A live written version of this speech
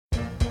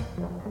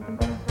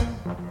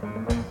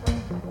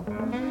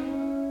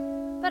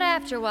But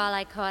after a while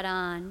I caught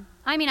on.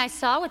 I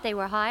saw what they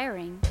were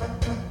hiring.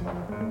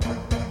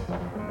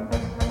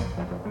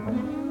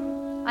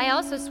 I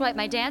also swiped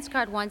my dance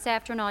card once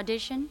after an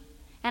audition,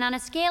 and on a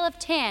scale of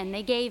 10,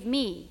 they gave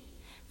me,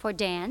 for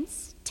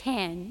dance,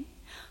 10,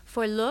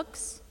 for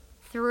looks,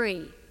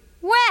 3.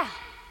 Well,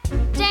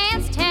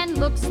 dance 10,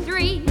 looks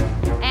 3,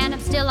 and I'm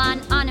still on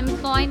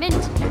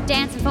unemployment,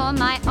 dancing for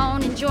my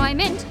own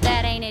enjoyment.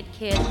 That ain't it,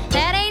 kid.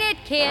 That ain't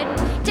it, kid.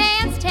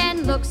 Dance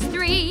 10, looks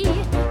 3,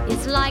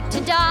 is like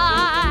to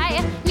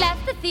die.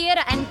 Left the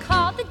theater and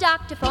called the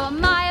doctor for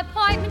my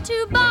appointment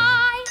to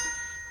buy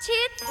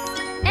tits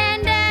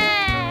and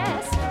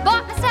ass.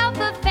 Bought myself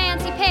a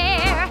fancy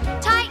pair,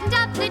 tightened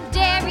up the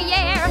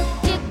derriere,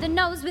 did the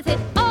nose with it,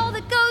 all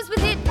that goes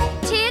with it,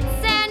 tits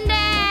and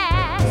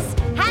ass.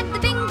 Had the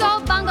bingo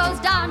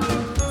bongos done,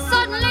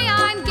 suddenly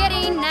I'm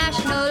getting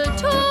national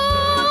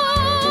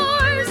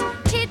tours.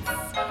 Tits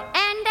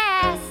and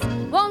ass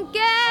won't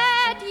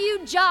get you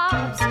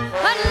jobs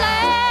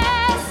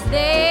unless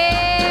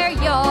they're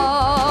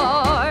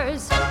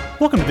yours.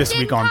 Welcome to This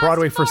Week on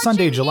Broadway for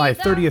Sunday, July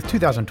 30th,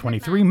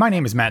 2023. My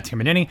name is Matt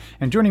Timonini,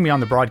 and joining me on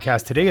the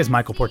broadcast today is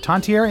Michael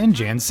Portantiere and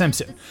Jan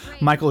Simpson.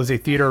 Michael is a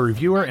theater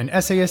reviewer and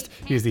essayist.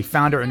 He is the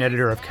founder and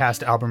editor of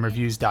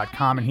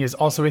CastAlbumReviews.com, and he is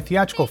also a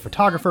theatrical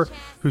photographer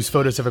whose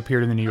photos have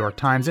appeared in the New York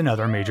Times and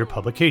other major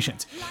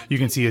publications. You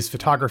can see his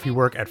photography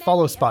work at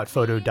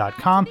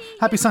followspotphoto.com.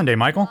 Happy Sunday,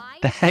 Michael.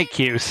 Thank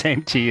you.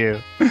 Same to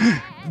you.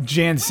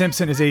 Jan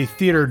Simpson is a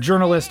theater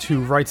journalist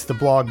who writes the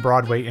blog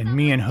Broadway and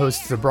Me and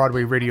hosts the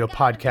Broadway radio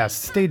podcast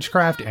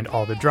Stagecraft and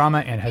All the Drama,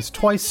 and has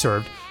twice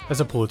served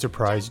as a Pulitzer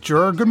Prize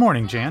juror. Good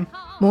morning, Jan.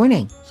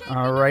 Morning.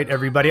 All right,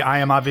 everybody. I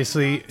am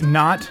obviously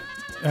not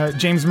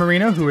James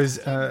Marino, who is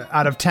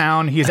out of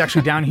town. He is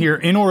actually down here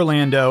in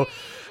Orlando,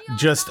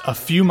 just a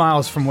few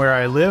miles from where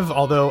I live,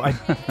 although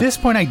at this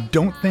point I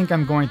don't think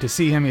I'm going to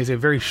see him. He has a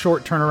very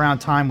short turnaround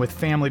time with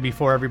family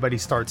before everybody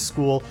starts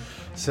school.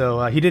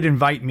 So he did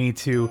invite me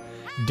to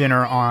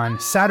dinner on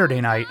Saturday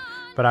night,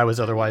 but I was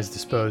otherwise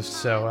disposed.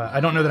 So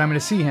I don't know that I'm going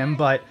to see him,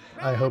 but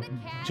I hope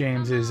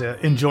James is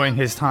enjoying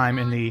his time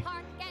in the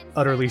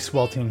utterly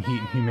sweltering heat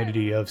and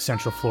humidity of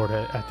Central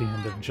Florida at the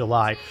end of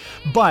July.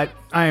 But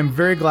I am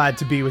very glad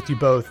to be with you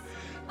both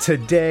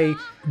today.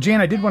 Jan,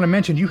 I did want to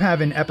mention you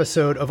have an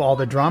episode of All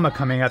the Drama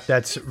coming up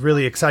that's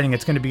really exciting.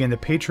 It's going to be in the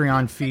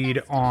Patreon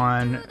feed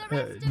on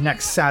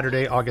next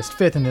Saturday, August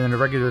 5th, and then the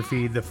regular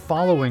feed the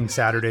following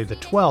Saturday, the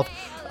 12th.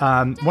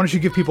 Why don't you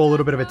give people a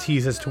little bit of a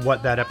tease as to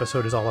what that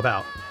episode is all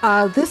about?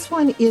 This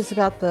one is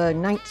about the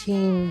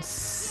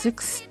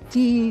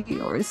 1960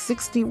 or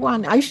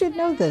 61, I should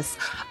know this,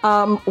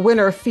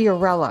 winner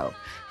Fiorello.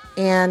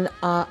 And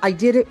I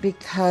did it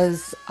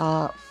because,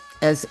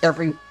 as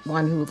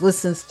everyone who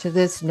listens to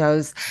this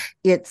knows,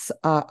 it's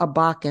a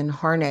Bach and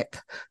Harnick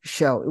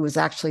show. It was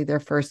actually their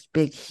first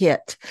big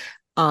hit.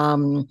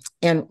 And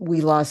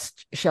we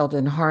lost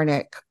Sheldon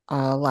Harnick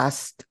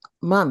last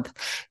month.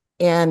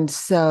 And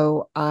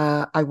so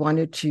I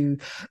wanted to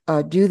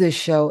do this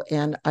show,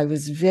 and I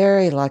was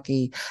very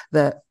lucky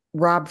that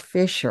Rob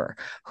Fisher,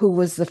 who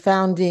was the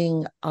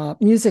founding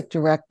music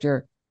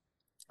director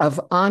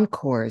of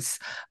Encores,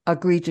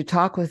 agreed to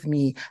talk with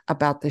me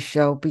about the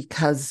show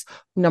because,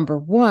 number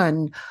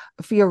one,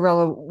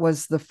 Fiorello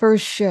was the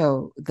first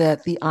show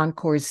that the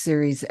Encores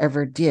series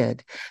ever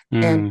did.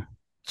 And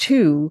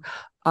two,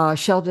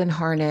 Sheldon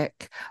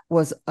Harnick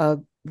was a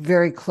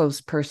very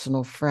close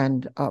personal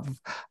friend of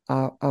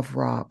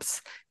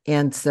Rob's.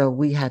 And so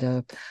we had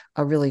a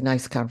really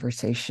nice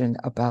conversation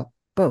about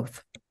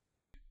both.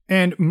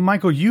 And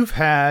Michael, you've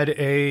had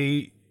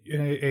a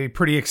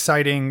pretty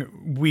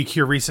exciting week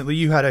here recently.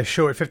 You had a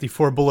show at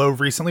 54 Below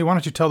recently. Why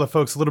don't you tell the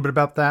folks a little bit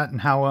about that and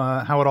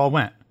how it all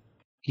went?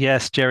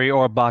 Yes, Jerry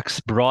Orbach's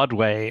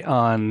Broadway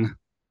on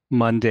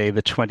Monday,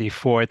 the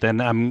 24th.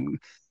 And I'm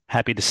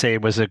happy to say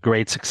it was a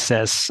great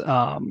success.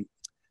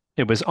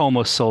 It was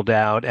almost sold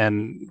out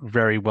and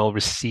very well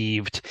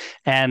received.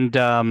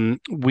 And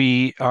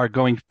we are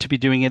going to be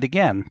doing it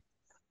again.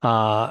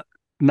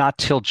 Not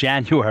till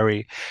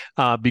January,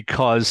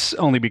 because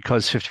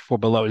 54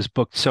 Below is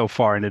booked so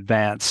far in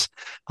advance.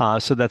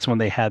 So that's when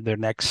they had their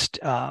next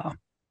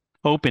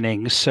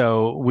opening.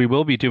 So we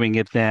will be doing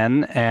it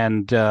then,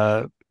 and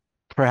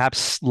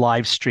perhaps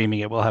live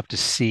streaming it. We'll have to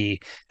see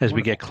as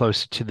we get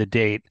closer to the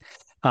date.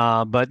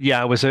 But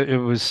yeah, it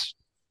was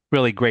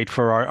really great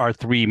for our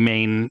three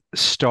main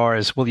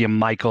stars, William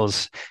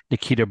Michaels,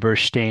 Nikita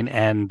Burstein,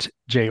 and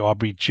J.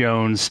 Aubrey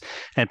Jones.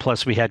 And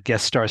plus we had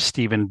guest stars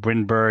Stephen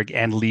Brinberg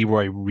and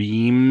Leroy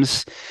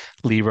Reams.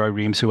 Leroy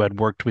Reams, who had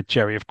worked with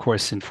Jerry, of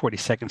course, in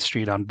 42nd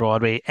Street on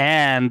Broadway.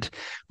 And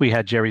we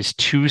had Jerry's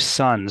two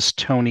sons,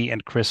 Tony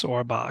and Chris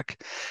Orbach,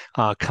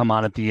 come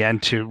on at the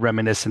end to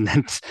reminisce and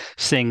then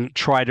sing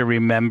Try to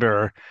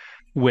Remember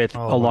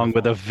along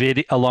with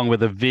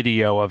a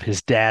video of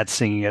his dad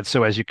singing it.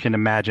 So as you can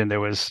imagine, there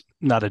was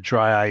not a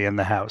dry eye in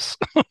the house.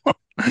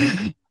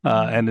 And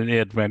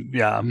it went,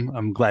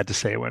 I'm glad to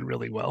say it went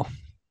really well.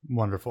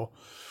 Wonderful.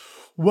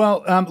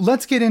 Well,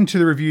 let's get into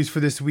the reviews for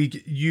this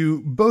week.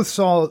 You both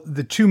saw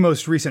the two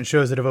most recent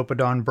shows that have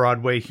opened on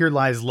Broadway, Here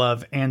Lies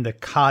Love and The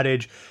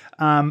Cottage.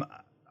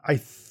 I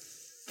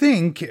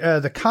think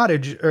The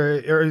Cottage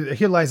or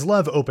Here Lies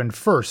Love opened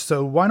first,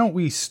 so why don't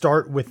we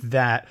start with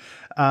that?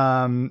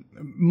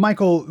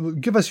 Michael,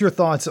 give us your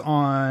thoughts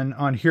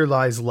on Here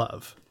Lies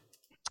Love.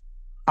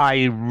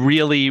 I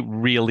really,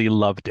 really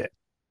loved it.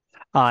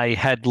 I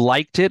had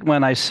liked it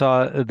when I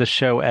saw the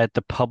show at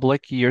the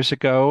Public years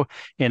ago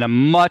in a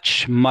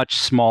much, much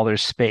smaller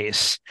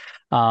space.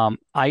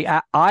 I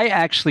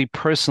actually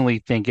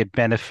personally think it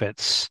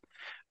benefits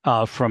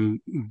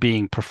from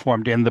being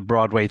performed in the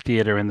Broadway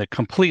theater, in the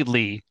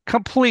completely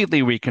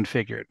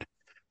reconfigured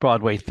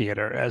Broadway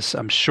theater. As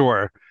I'm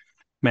sure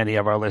many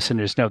of our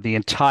listeners know, the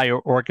entire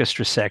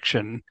orchestra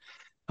section,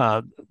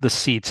 the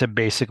seats have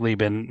basically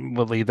been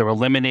either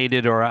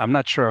eliminated, or I'm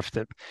not sure if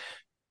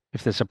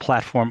there's a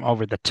platform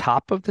over the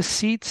top of the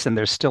seats and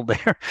they're still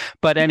there.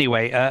 But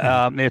anyway,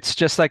 it's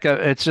just like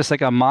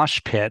a mosh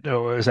pit,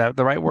 or is that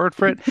the right word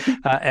for it?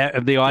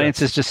 The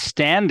audience is just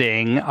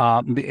standing.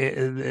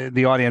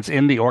 The audience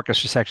in the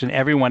orchestra section,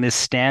 everyone is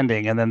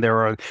standing, and then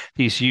there are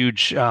these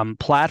huge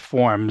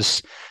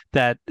platforms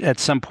that at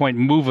some point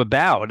move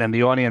about, and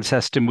the audience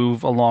has to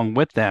move along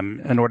with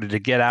them in order to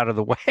get out of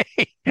the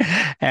way,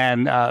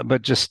 and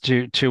but just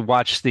to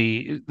watch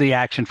the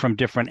action from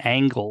different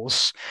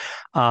angles.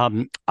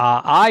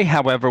 I,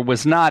 however,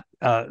 was not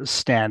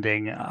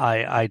standing.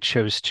 I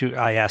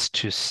asked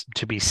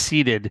to be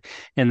seated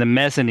in the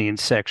mezzanine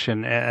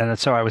section, and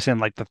so I was in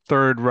like the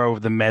third row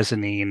of the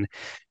mezzanine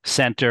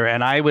center,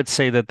 and I would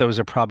say that those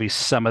are probably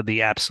some of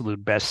the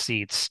absolute best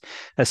seats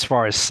as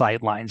far as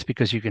sight lines,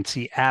 because you can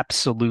see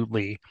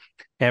absolutely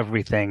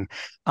everything.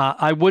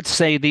 I would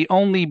say the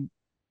only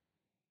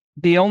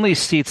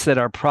seats that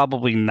are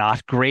probably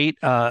not great,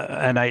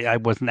 and I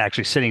wasn't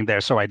actually sitting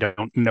there, so I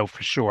don't know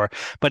for sure,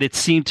 but it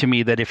seemed to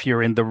me that if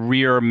you're in the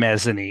rear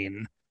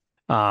mezzanine,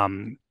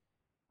 that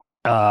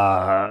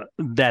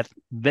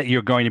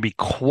you're going to be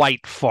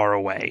quite far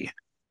away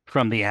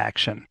from the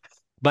action.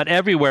 But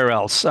everywhere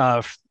else,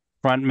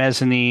 front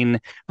mezzanine,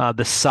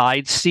 the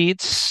side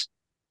seats,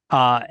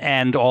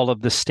 and all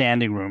of the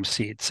standing room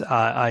seats,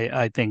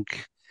 I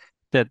think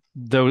that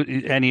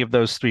any of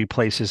those three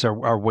places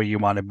are where you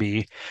want to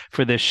be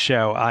for this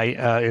show.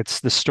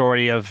 It's the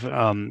story of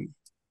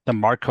the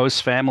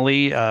Marcos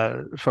family,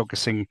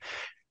 focusing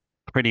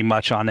pretty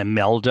much on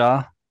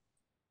Imelda,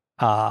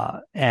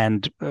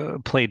 and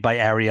played by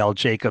Ariel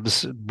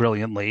Jacobs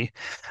brilliantly.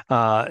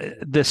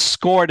 The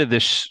score to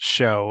this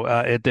show,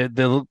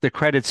 the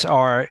credits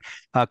are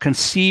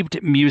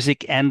conceived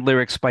music and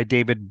lyrics by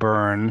David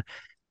Byrne,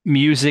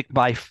 music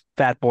by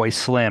Fatboy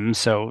Slim,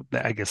 so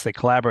I guess they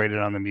collaborated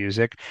on the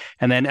music,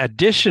 and then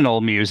additional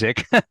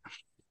music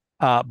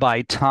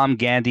by Tom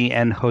Gandy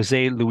and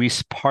Jose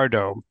Luis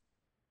Pardo,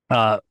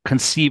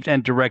 conceived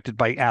and directed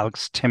by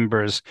Alex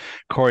Timbers,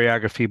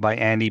 choreography by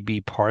Annie B.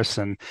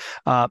 Parson.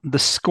 The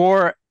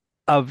score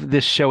of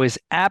this show is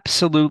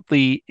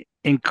absolutely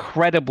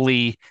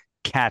incredibly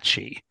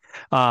catchy.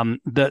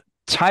 The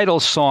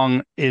title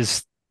song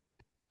is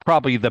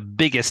probably the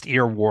biggest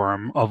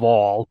earworm of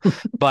all,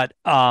 but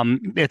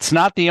it's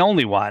not the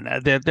only one.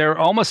 They're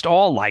almost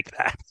all like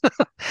that.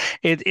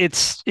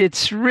 It's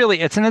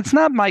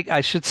not my,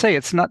 I should say,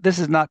 this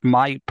is not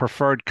my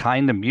preferred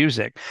kind of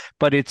music,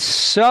 but it's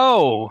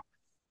so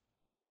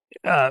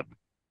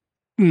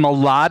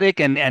melodic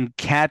and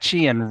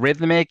catchy and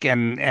rhythmic,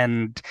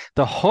 and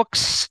the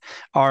hooks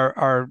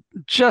are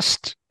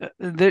just,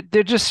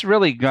 they're just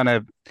really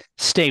gonna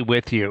stay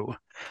with you.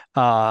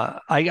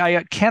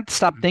 I can't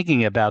stop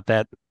thinking about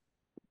that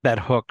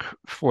hook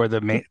for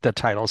the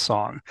title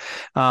song.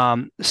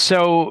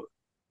 So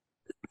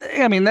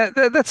I mean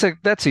that's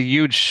a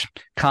huge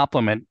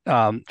compliment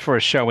for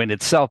a show in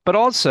itself, but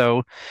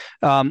also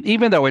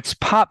even though it's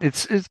pop,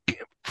 it's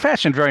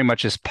fashioned very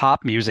much as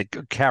pop music,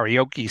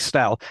 karaoke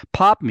style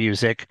pop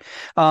music.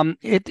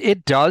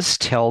 It does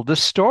tell the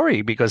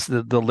story because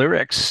the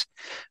lyrics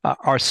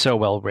are so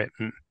well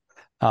written,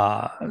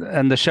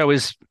 and the show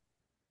is,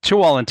 to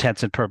all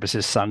intents and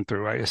purposes, sung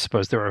through. I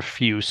suppose there are a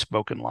few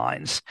spoken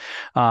lines.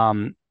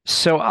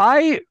 So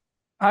I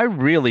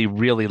really,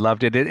 really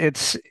loved it.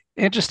 It's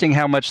interesting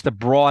how much the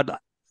broad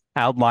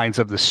outlines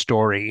of the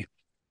story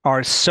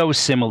are so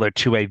similar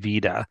to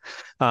Evita.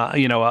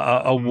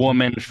 A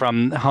woman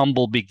from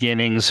humble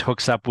beginnings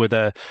hooks up with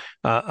a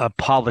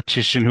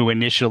politician who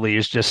initially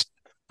is just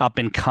up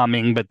and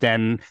coming, but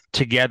then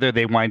together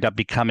they wind up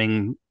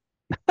becoming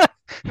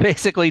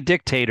basically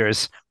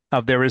dictators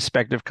of their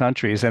respective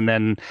countries, and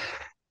then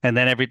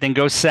everything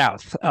goes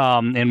south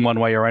in one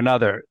way or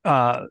another.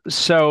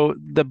 So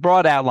the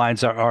broad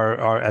outlines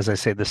are, as I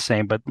say, the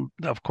same, but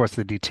of course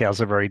the details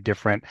are very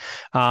different.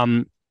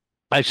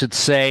 I should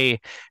say,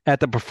 at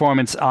the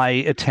performance I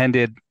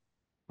attended,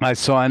 I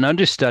saw an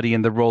understudy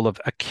in the role of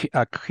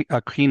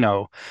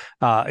Aquino.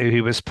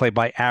 He was played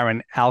by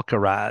Aaron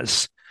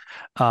Alcaraz.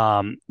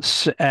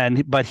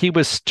 But he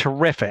was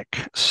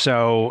terrific.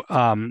 So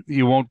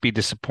you won't be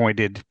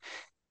disappointed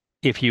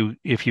if you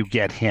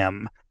get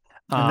him.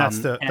 And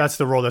And that's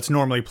the role that's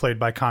normally played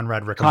by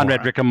Conrad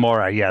Conrad Ricamora.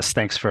 Ricamora, yes,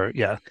 thanks for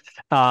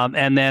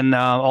and then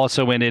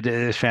also in it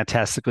is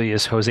fantastically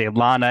is Jose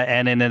Lana,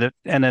 and in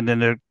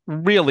a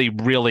really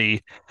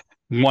really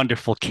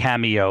wonderful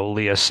cameo,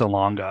 Leah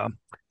Salonga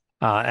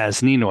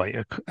as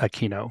Ninoy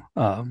Aquino,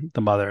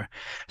 the mother.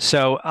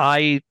 So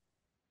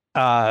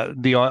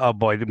oh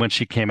boy, when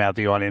she came out,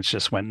 the audience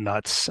just went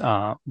nuts.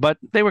 But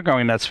they were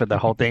going nuts for the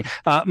whole thing.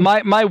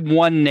 My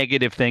one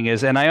negative thing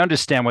is, and I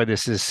understand why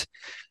this is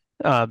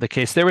the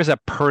case. There is a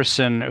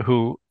person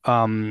who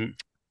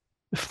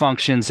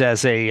functions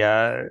as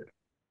a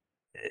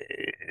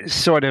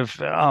sort of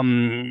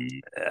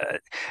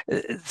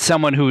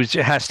someone who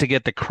has to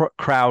get the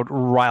crowd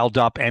riled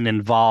up and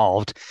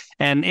involved.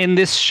 And in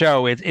this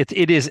show, it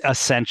is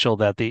essential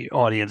that the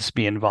audience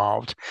be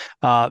involved.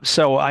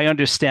 So I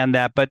understand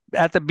that. But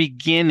at the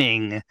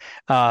beginning,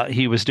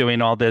 he was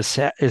doing all this.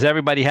 Is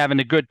everybody having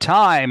a good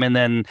time? And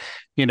then,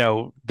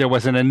 there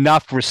wasn't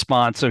enough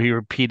response, so he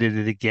repeated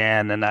it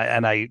again. And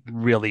I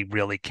really,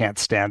 really can't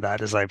stand that,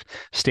 as I've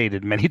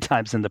stated many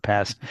times in the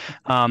past.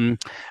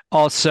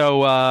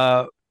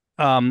 Also,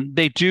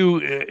 they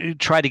do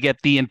try to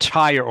get the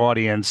entire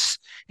audience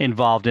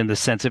involved, in the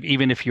sense of,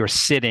 even if you're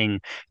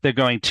sitting, they're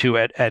going to,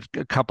 at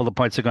a couple of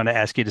points, they're going to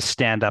ask you to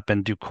stand up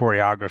and do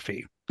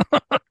choreography.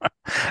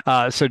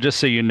 So just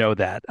so you know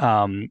that,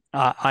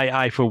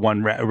 I for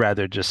one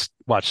rather just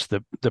watch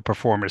the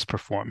performers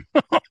perform.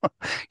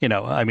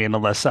 I mean,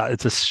 unless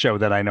it's a show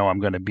that I know I'm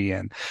going to be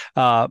in.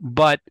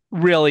 But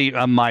really,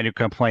 a minor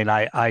complaint.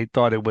 I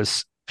thought it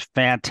was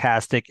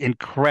fantastic,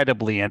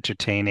 incredibly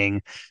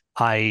entertaining.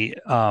 I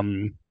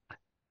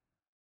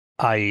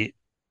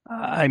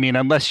I mean,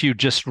 unless you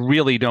just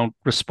really don't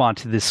respond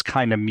to this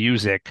kind of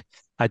music,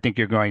 I think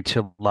you're going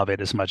to love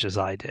it as much as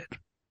I did.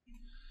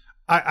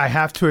 I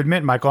have to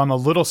admit, Michael, I'm a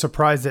little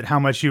surprised at how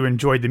much you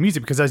enjoyed the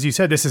music, because, as you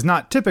said, this is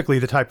not typically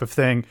the type of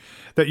thing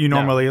that you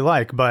normally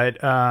like. But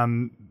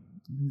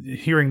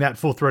hearing that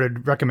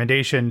full-throated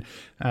recommendation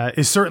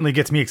is certainly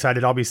gets me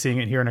excited. I'll be seeing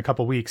it here in a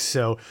couple weeks,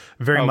 so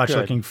very much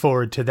looking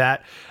forward to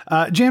that.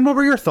 Jan, what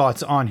were your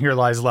thoughts on Here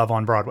Lies Love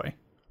on Broadway?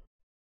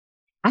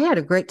 I had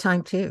a great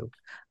time too.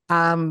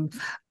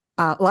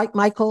 Like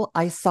Michael,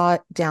 I saw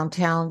it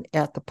downtown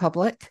at the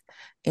Public,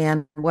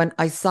 and when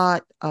I saw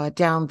it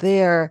down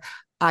there,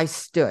 I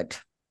stood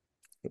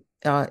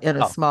in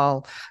a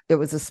small. It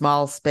was a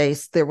small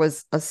space. There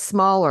was a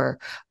smaller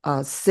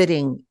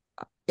sitting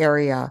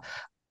area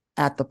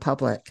at the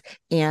Public,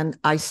 and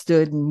I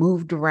stood and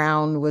moved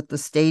around with the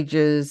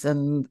stages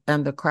and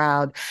the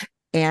crowd,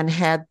 and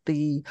had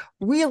the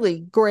really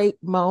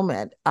great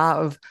moment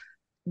of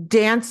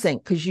dancing,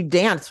 because you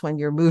dance when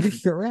you're moving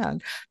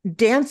around,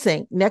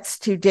 dancing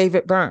next to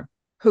David Byrne,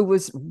 who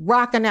was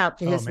rocking out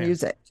to his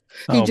music.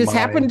 He just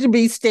happened to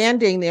be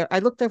standing there. I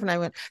looked over and I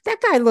went,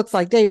 that guy looks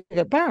like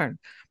David Byrne,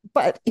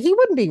 but he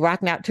wouldn't be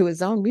rocking out to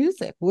his own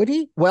music, would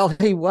he? Well,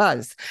 he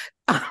was.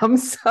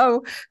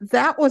 So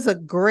that was a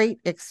great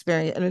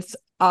experience.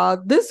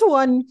 This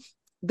one,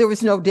 there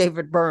was no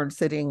David Byrne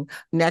sitting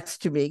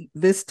next to me.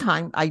 This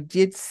time I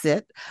did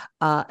sit,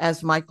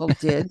 as Michael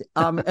did,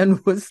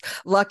 and was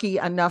lucky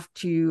enough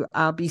to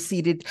be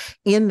seated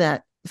in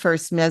that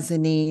first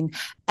mezzanine.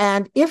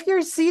 And if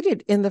you're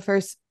seated in the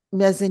first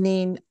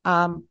mezzanine,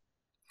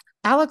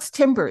 Alex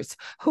Timbers,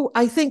 who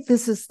I think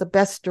this is the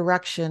best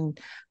direction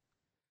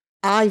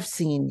I've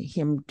seen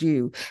him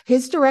do.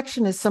 His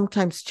direction is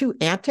sometimes too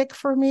antic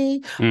for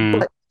me,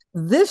 but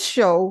this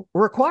show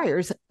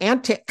requires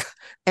antic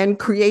and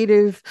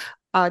creative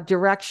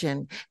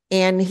direction,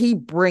 and he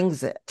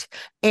brings it.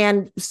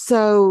 And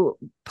so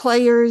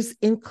players,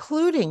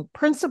 including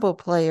principal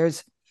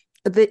players,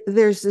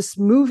 there's this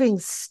moving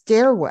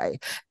stairway,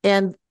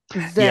 and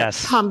that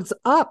comes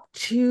up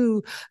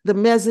to the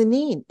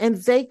mezzanine, and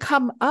they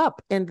come up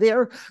and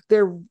they're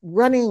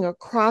running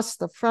across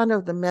the front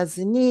of the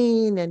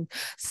mezzanine and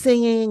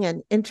singing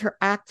and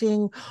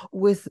interacting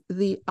with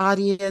the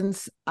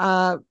audience.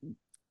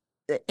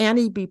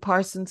 Annie B.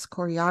 Parsons'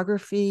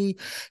 choreography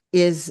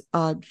is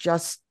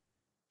just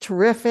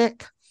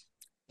terrific.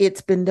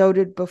 It's been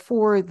noted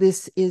before,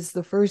 this is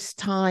the first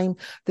time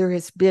there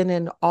has been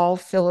an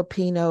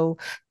all-Filipino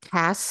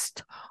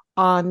cast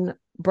on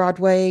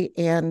Broadway,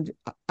 and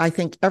I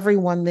think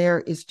everyone there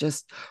is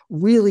just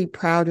really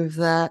proud of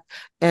that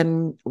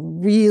and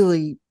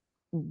really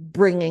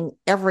bringing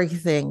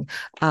everything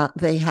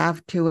they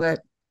have to it.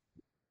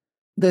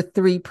 The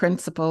three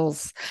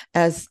principals,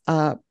 as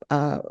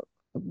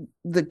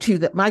the two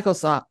that Michael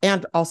saw,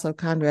 and also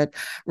Conrad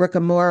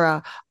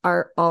Ricamora,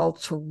 are all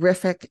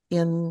terrific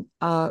in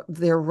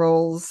their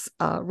roles.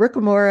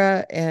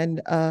 Ricamora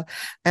and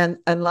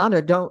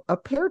Lana don't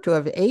appear to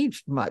have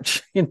aged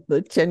much in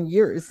the 10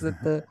 years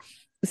that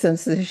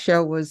since the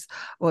show was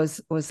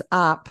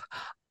up.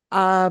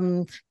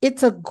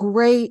 It's a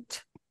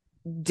great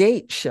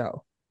date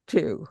show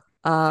too.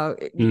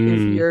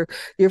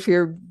 If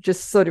you're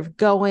just sort of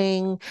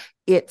going,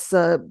 it's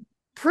a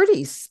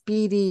pretty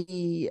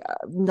speedy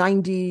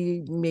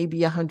 90,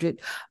 maybe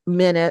 100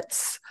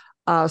 minutes.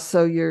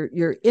 So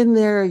you're in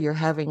there, you're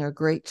having a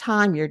great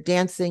time, you're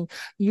dancing.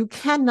 You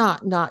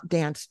cannot not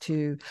dance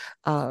to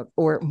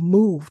or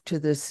move to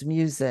this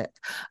music.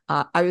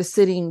 I was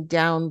sitting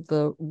down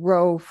the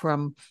row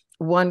from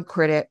one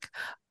critic,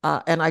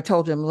 and I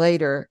told him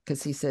later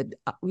because he said,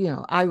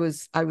 I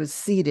was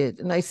seated,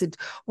 and I said,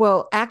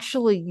 well,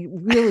 actually, you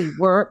really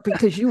weren't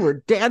because you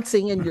were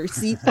dancing in your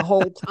seat the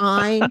whole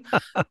time.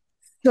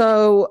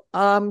 So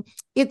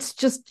it's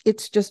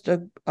just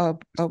a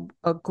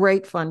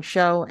great fun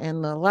show.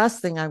 And the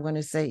last thing I want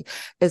to say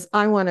is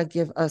I want to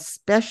give a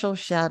special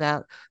shout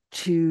out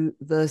to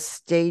the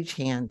stage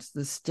hands,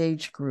 the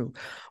stage crew,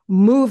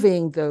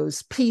 moving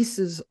those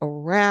pieces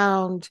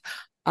around,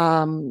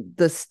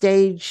 the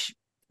stage,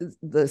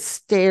 the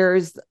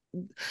stairs,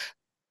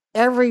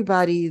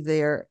 everybody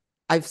there.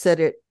 I've said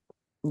it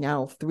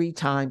now 3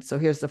 times, so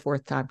here's the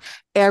 4th time.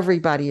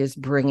 Everybody is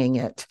bringing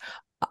it.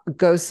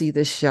 Go see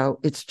this show.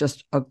 It's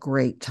just a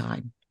great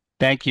time.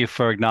 Thank you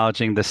for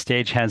acknowledging the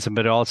stagehands,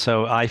 but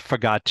also I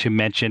forgot to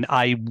mention,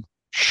 I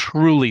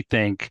truly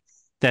think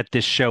that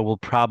this show will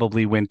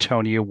probably win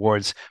Tony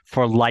Awards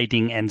for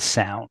lighting and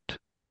sound.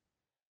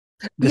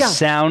 The Yeah.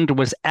 sound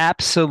was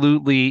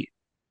absolutely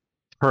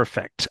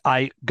perfect.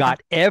 I got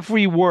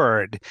every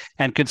word,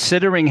 and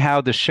considering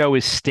how the show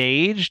is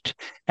staged,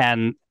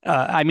 and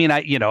I mean,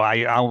 I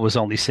was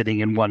only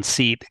sitting in one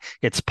seat.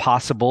 It's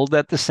possible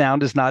that the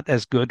sound is not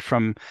as good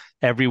from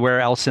everywhere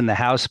else in the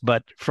house,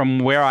 but from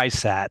where I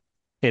sat,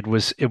 it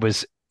was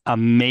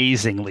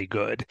amazingly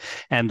good,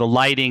 and the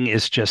lighting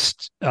is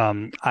just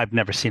I've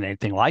never seen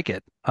anything like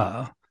it.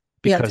 Yeah, it's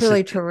Because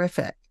really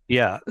terrific.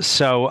 yeah,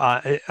 so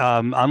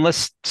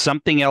unless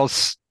something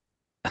else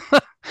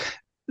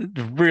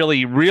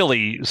really,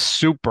 really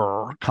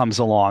super comes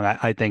along,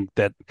 I think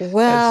that as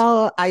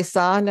Well, I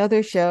saw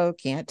another show,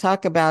 can't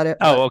talk about it,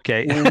 oh, but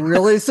okay.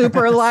 really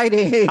super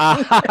lighting.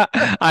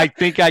 I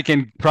think I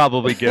can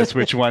probably guess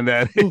which one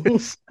that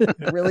is.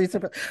 Really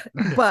super.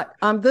 But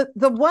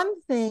the one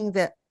thing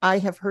that I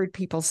have heard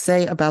people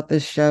say about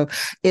this show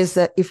is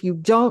that if you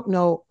don't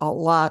know a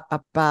lot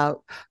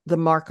about the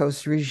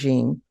Marcos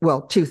regime,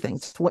 well, 2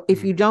 things.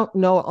 If you don't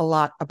know a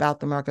lot about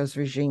the Marcos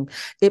regime,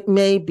 it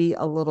may be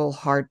a little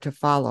hard to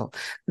follow.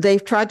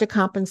 They've tried to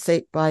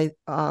compensate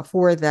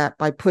for that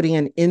by putting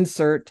an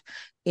insert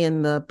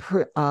in the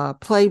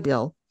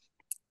playbill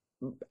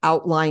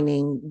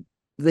outlining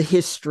the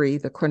history,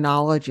 the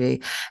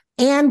chronology,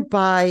 and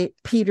by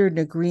Peter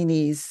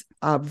Negrini's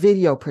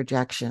video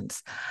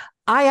projections.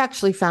 I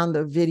actually found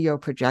the video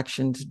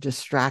projections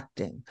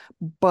distracting,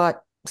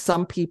 but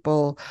some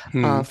people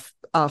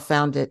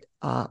found it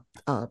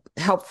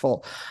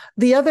helpful.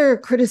 The other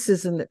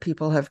criticism that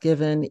people have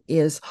given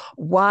is,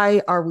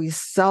 why are we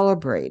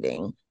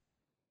celebrating?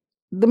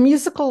 The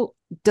musical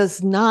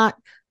does not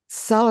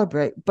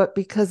celebrate, but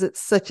because it's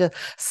such a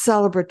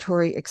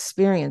celebratory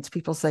experience,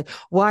 people say,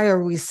 why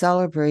are we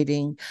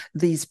celebrating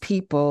these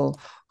people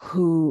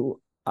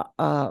who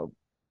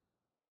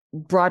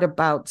brought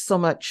about so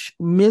much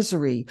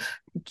misery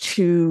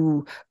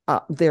to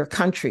their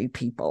country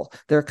people,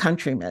 their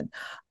countrymen?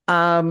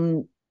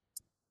 And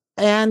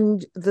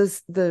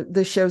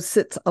the show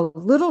sits a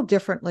little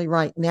differently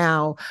right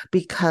now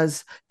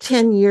because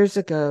 10 years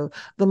ago,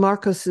 the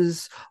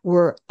Marcoses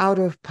were out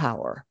of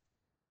power.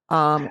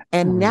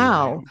 And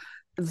now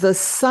the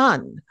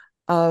son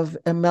of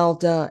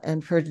Imelda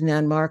and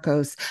Ferdinand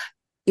Marcos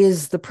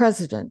is the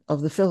president of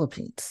the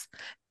Philippines.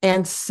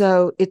 And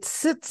so it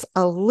sits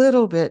a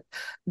little bit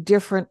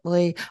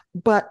differently,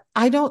 but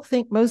I don't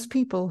think most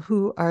people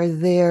who are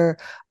there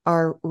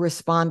are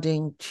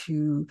responding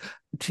to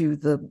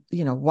the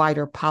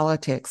wider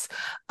politics.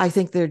 I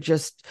think they're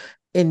just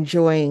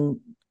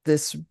enjoying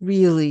this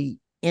really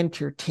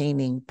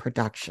entertaining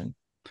production.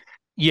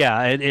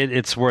 Yeah,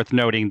 it's worth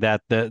noting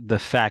that the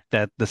fact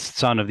that the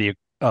son of the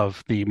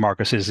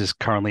Marcoses is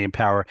currently in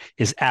power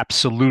is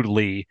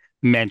absolutely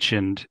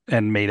mentioned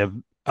and made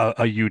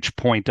a huge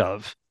point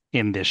of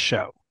in this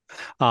show.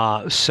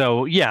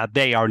 So yeah,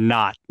 they are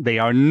not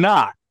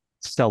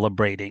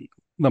celebrating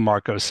the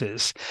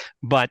Marcoses,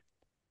 but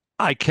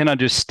I can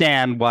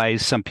understand why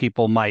some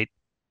people might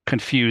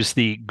confuse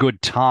the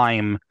good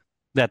time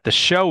that the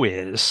show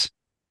is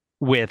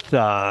with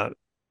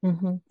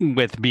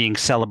with being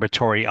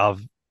celebratory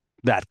of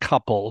that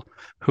couple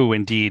who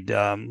indeed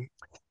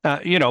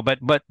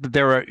but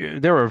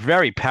there are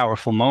very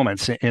powerful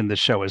moments in the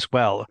show as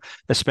well,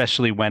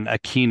 especially when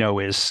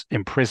Aquino is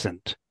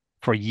imprisoned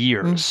for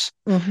years,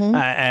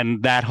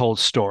 and that whole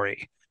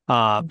story.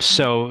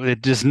 So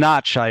it does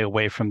not shy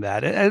away from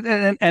that,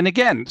 and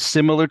again,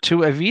 similar to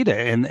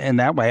Evita in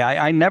that way.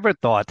 I never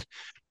thought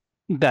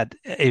that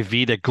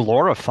Evita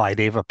glorified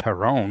Eva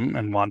Perón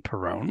and Juan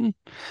Perón.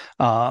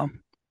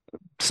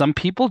 Some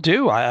people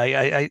do.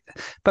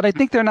 But I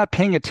think they're not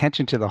paying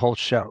attention to the whole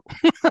show.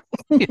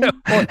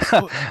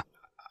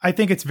 I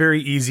think it's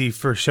very easy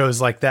for shows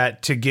like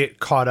that to get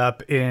caught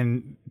up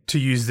in to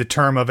use the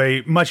term of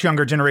a much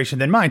younger generation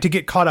than mine, to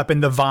get caught up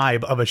in the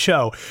vibe of a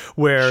show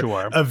where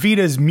Sure.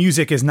 Evita's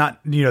music is not,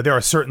 there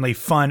are certainly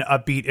fun,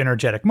 upbeat,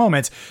 energetic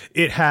moments.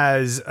 It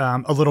has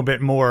a little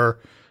bit more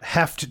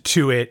heft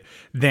to it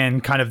than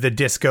kind of the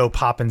disco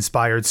pop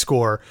inspired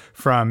score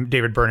from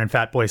David Byrne and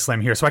Fatboy Slim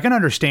here. So I can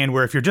understand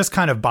where if you're just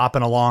kind of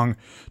bopping along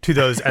to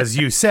those, as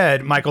you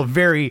said, Michael,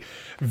 very,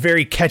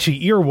 very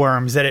catchy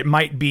earworms, that it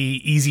might be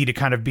easy to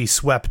kind of be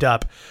swept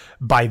up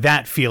by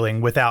that feeling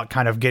without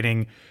kind of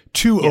getting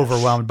too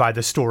overwhelmed by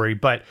the story.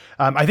 But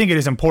I think it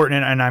is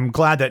important, and I'm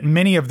glad that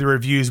many of the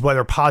reviews,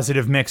 whether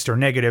positive, mixed, or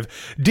negative,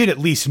 did at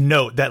least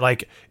note that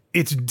like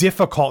it's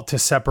difficult to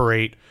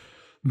separate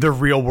the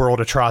real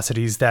world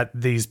atrocities that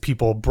these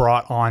people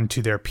brought on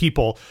to their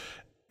people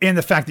and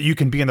the fact that you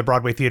can be in the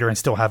Broadway theater and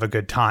still have a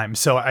good time.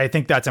 So I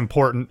think that's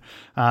important,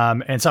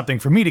 and something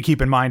for me to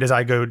keep in mind as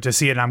I go to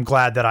see it. And I'm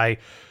glad that I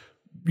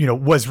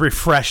was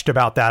refreshed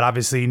about that.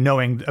 Obviously,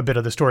 knowing a bit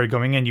of the story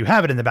going in, you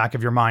have it in the back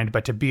of your mind,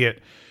 but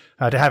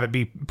to have it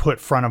be put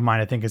front of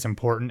mind, I think is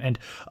important. And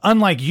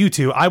unlike you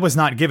two, I was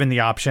not given the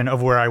option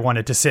of where I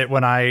wanted to sit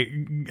when I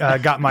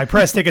got my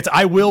press tickets.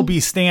 I will be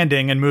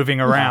standing and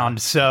moving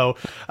around. So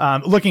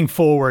looking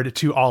forward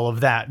to all of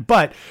that.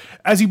 But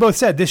as you both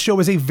said, this show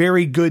was a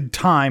very good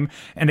time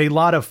and a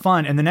lot of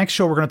fun. And the next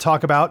show we're going to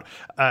talk about,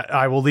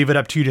 I will leave it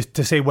up to you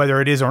to say whether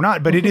it is or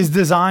not, but it is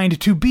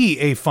designed to be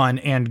a fun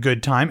and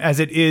good time, as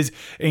it is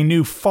a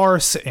new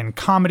farce and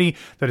comedy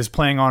that is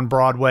playing on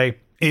Broadway.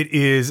 It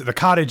is The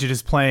Cottage. It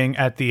is playing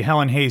at the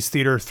Helen Hayes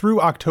Theater through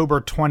October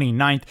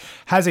 29th.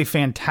 Has a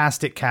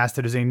fantastic cast.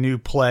 It is a new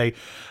play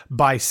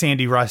by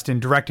Sandy Rustin,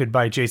 directed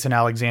by Jason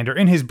Alexander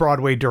in his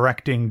Broadway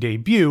directing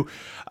debut.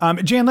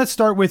 Jan, let's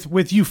start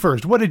with you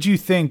first. What did you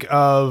think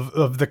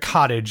of The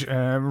Cottage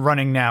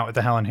running now at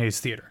the Helen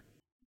Hayes Theater?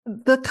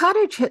 The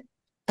Cottage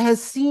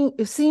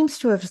seems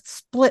to have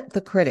split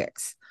the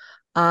critics.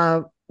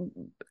 Half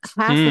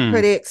the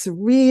critics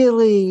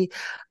really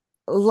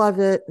love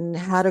it and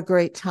had a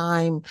great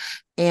time,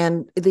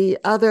 and the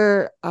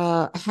other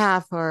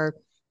half are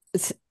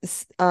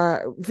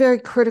very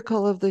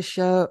critical of the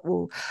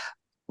show,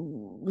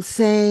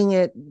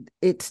 saying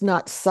it's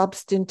not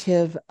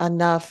substantive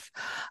enough.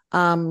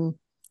 I'm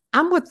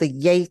with the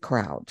yay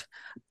crowd.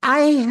 I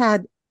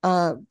had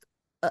a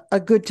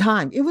good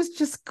time. It was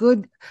just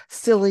good,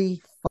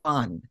 silly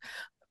fun,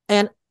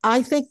 and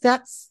I think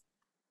that's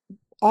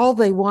all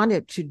they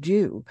wanted to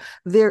do.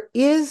 There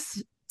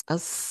is a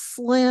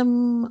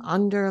slim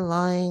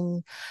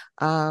underlying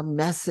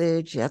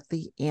message at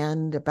the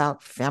end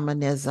about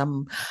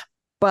feminism,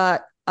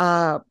 but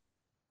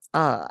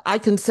I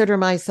consider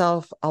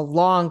myself a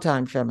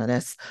longtime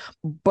feminist,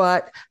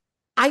 but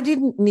I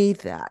didn't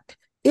need that.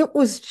 It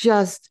was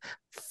just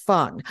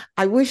fun.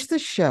 I wish the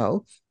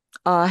show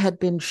had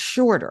been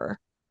shorter,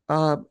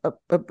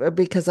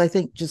 because I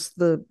think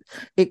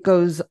it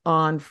goes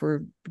on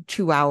for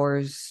 2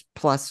 hours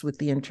plus with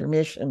the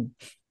intermission.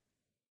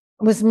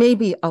 Was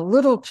maybe a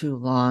little too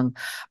long,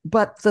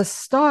 but the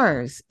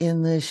stars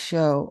in this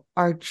show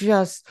are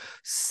just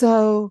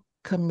so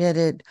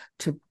committed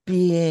to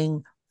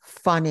being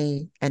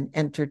funny and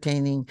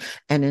entertaining,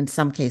 and in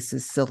some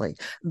cases silly.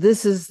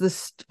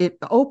 It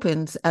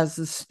opens as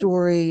the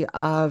story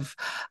of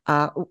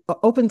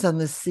opens on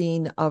the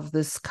scene of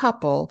this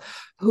couple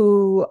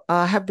who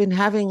have been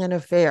having an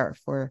affair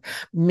for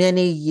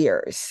many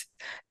years.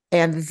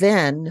 And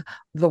then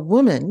the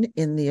woman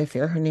in the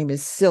affair, her name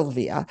is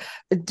Sylvia,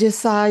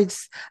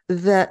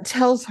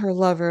 tells her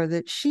lover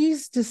that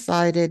she's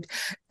decided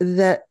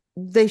that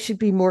they should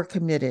be more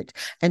committed.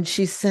 And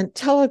she sent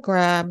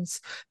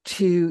telegrams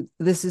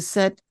this is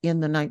set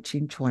in the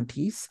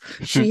 1920s.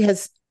 She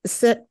has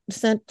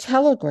sent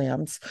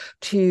telegrams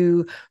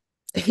to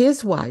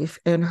his wife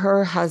and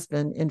her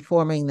husband,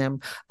 informing them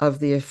of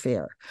the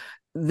affair.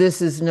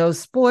 This is no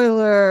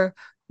spoiler.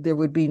 There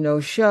would be no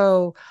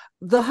show.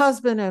 The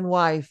husband and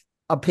wife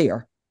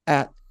appear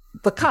at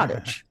the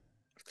cottage,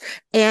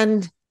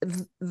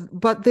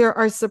 but there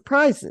are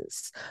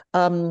surprises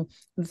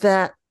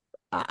that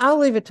I'll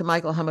leave it to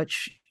Michael how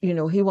much he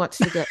wants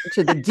to get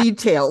into the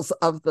details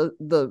of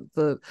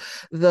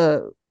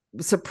the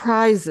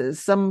surprises.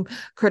 Some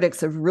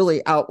critics have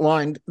really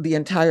outlined the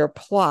entire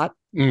plot.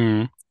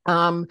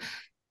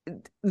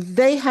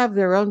 They have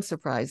their own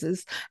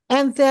surprises.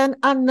 And then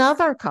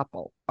another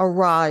couple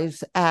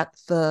arrives at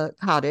the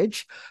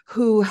cottage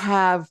who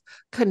have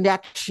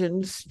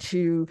connections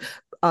to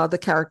the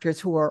characters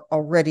who are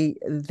already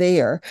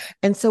there.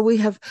 And so we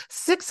have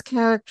 6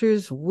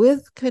 characters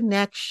with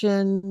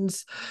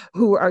connections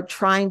who are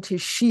trying to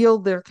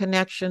shield their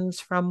connections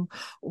from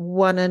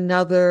one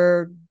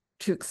another,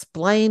 to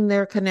explain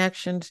their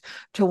connections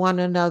to one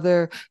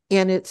another.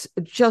 And it's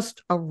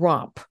just a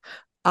romp.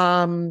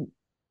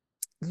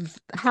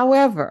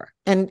 However,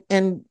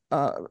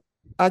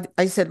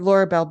 I said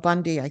Laura Bell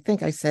Bundy, I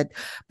think I said,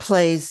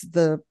 plays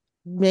the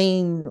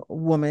main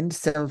woman,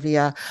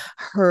 Sylvia.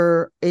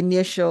 Her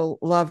initial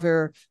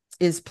lover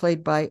is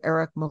played by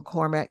Eric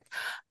McCormick.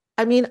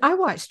 I mean, I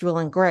watched Will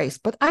and Grace,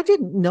 but I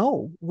didn't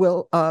know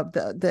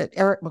that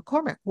Eric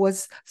McCormack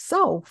was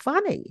so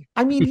funny.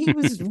 I mean, he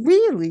was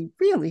really,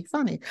 really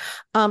funny.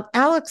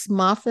 Alex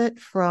Moffat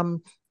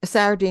from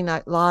Saturday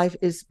Night Live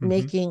is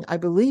making, I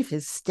believe,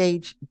 his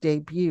stage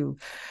debut.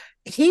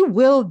 He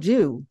will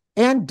do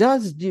and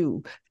does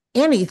do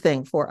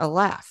anything for a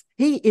laugh.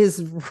 He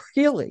is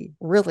really,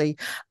 really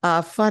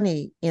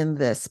funny in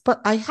this.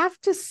 But I have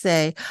to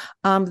say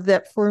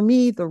that for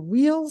me, the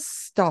real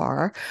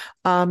star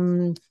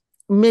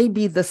may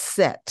be the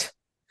set.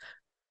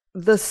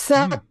 The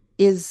set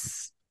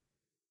is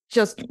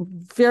just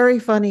very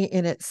funny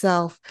in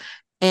itself.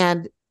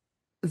 And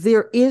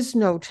there is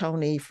no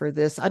Tony for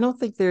this. I don't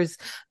think there's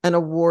an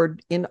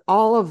award in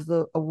all of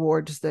the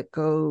awards that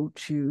go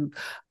to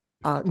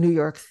New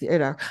York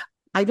Theater.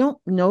 I don't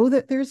know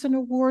that there's an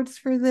awards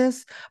for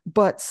this,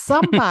 but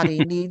somebody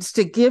needs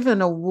to give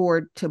an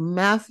award to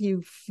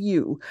Matthew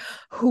Few,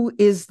 who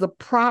is the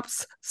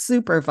props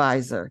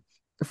supervisor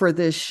for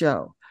this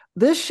show.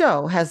 This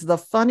show has the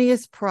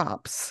funniest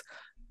props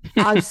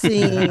I've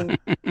seen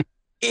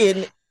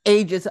in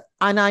ages.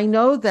 And I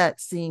know that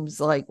seems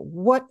like,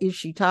 what is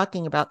she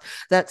talking about?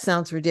 That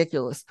sounds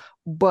ridiculous,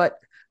 but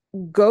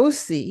go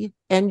see,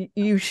 and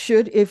you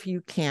should if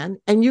you can.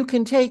 And you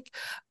can take,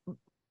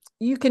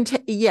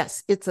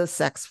 yes, it's a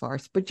sex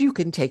farce, but you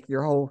can take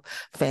your whole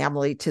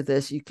family to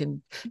this. You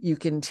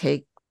can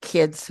take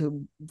kids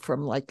who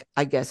from like,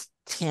 I guess,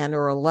 10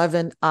 or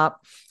 11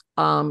 up,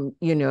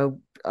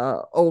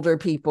 older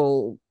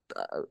people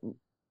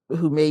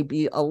who may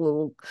be a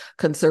little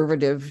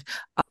conservative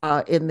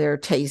in their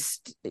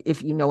taste,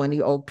 if you know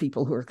any old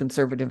people who are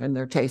conservative in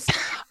their taste.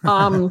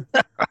 You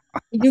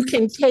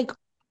can take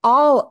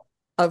all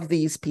of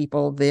these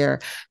people there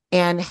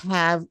and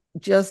have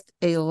just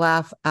a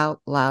laugh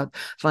out loud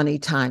funny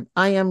time.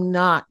 I am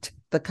not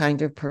the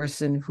kind of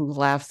person who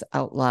laughs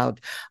out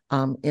loud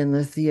in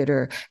the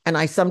theater. And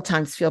I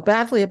sometimes feel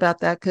badly about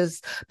that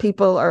because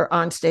people are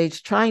on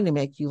stage trying to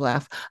make you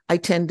laugh. I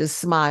tend to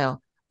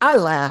smile. I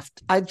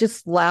laughed. I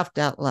just laughed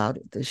out loud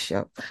at this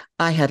show.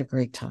 I had a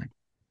great time.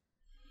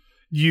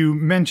 You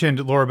mentioned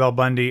Laura Bell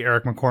Bundy,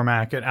 Eric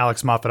McCormack, and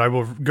Alex Moffat. I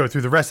will go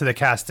through the rest of the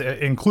cast.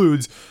 It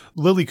includes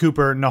Lily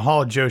Cooper,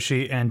 Nahal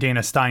Joshi, and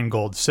Dana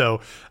Steingold. So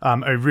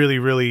a really,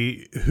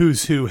 really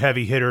who's who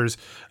heavy hitters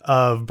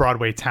of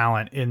Broadway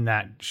talent in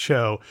that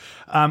show.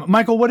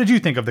 Michael, what did you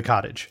think of The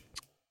Cottage?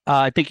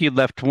 I think you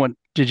left one.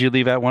 Did you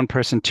leave out one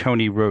person,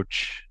 Tony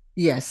Roach?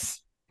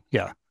 Yes.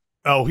 Yeah.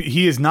 Oh,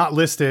 he is not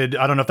listed.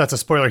 I don't know if that's a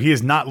spoiler. He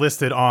is not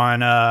listed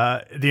on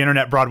the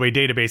Internet Broadway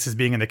database as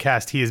being in the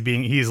cast. He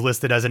is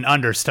listed as an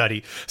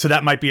understudy. So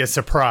that might be a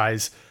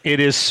surprise. It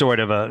is sort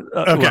of a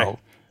okay.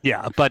 Well,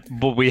 yeah, but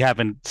we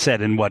haven't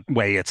said in what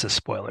way it's a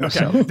spoiler.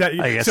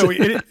 Okay. So,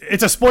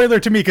 it's a spoiler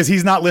to me because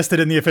he's not listed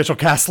in the official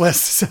cast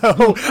list.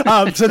 So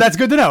so that's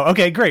good to know.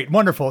 Okay, great,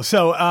 wonderful.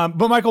 So,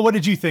 but Michael, what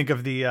did you think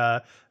of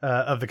the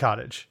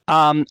Cottage?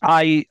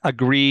 I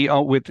agree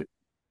with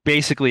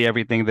basically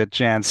everything that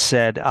Jan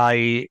said.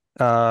 I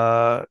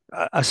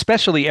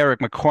especially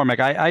Eric McCormack.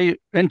 I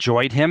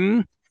enjoyed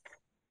him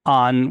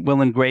on Will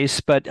and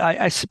Grace, but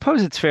I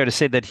suppose it's fair to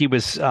say that he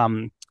was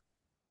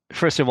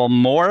first of all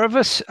more of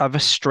a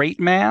straight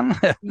man.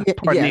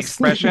 Pardon the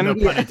expression. No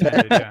pun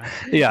intended.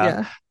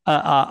 Yeah.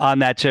 On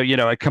that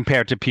show,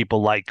 compared to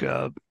people like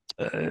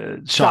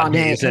Sean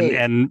Hayes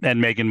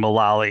and Megan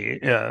Mullally,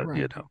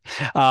 right.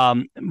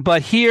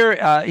 But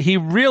here he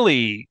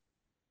really.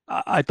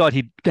 I thought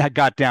he had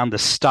got down the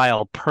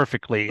style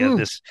perfectly.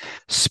 This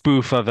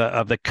spoof of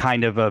the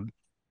kind of a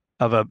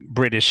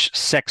British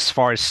sex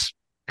farce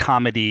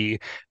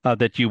comedy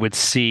that you would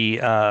see.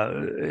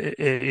 We're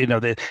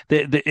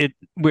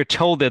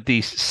told that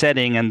the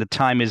setting and the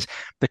time is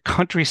the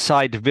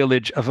countryside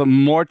village of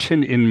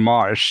Morton in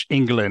Marsh,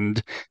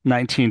 England,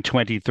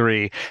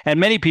 1923. And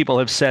many people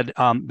have said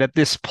that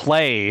this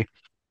play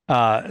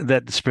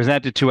that's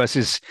presented to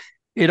us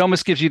it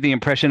almost gives you the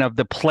impression of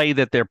the play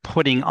that they're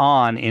putting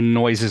on in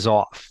Noises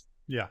Off.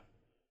 Yeah.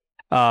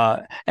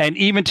 And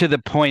even to the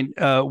point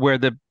where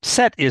the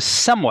set is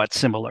somewhat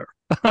similar.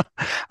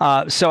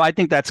 So I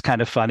think that's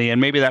kind of funny,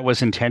 and maybe that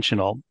was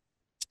intentional.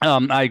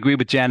 I agree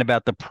with Jan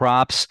about the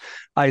props.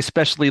 I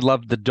especially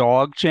loved the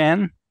dog,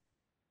 Jan.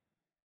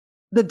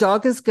 The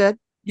dog is good.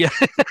 Yeah.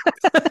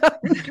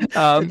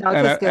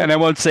 And I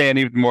won't say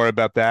any more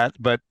about that,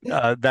 but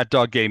that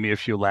dog gave me a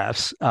few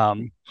laughs.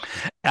 And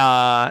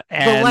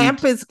the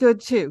lamp is good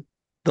too.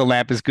 The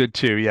lamp is good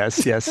too.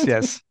 Yes.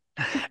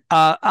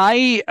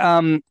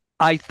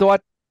 I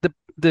thought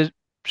the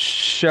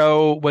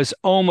show was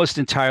almost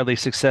entirely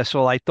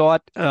successful. I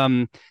thought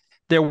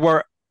there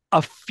were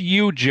a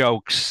few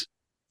jokes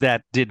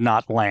that did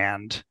not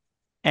land.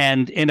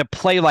 And in a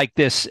play like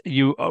this,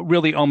 you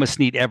really almost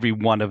need every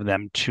one of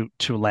them to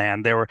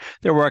land. There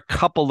were a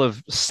couple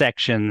of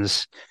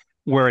sections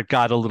where it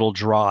got a little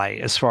dry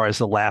as far as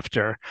the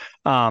laughter.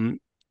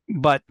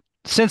 But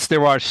since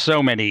there are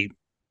so many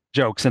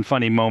jokes and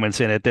funny moments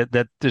in it,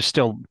 that there's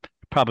still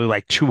probably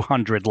like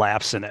 200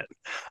 laughs in it.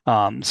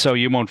 So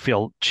you won't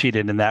feel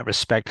cheated in that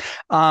respect.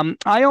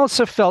 I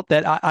also felt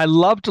that I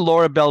loved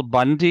Laura Bell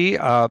Bundy,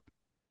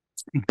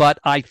 but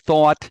I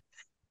thought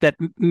that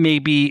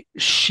maybe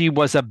she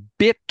was a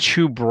bit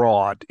too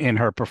broad in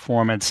her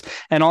performance.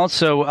 And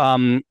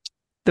also,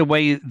 the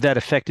way that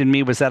affected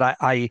me was that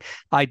I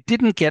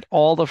didn't get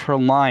all of her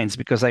lines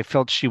because I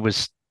felt she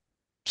was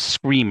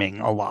screaming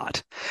a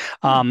lot.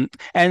 And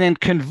then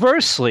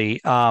conversely,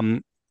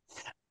 I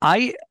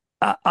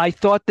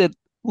thought that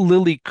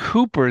Lily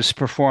Cooper's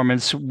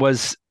performance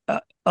was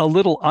a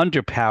little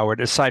underpowered,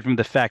 aside from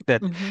the fact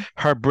that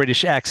her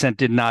British accent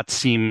did not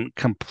seem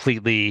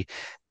completely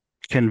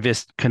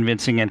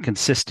convincing and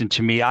consistent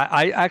to me.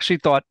 I actually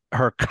thought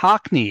her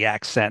Cockney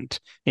accent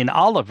in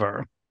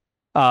Oliver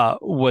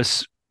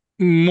was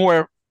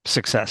more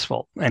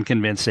successful and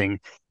convincing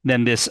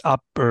than this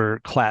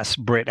upper class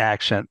Brit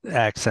accent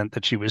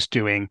that she was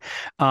doing.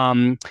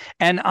 And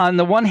on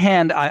the one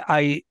hand,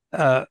 I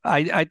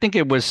think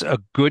it was a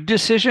good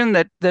decision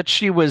that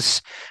she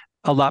was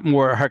a lot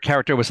more. Her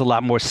character was a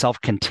lot more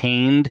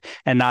self-contained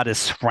and not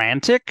as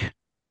frantic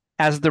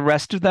as the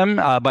rest of them.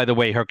 By the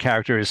way, her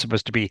character is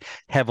supposed to be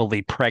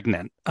heavily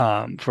pregnant,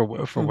 for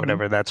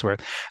whatever that's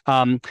worth.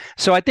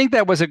 So I think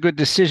that was a good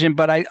decision,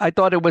 but I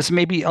thought it was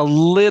maybe a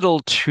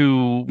little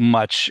too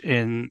much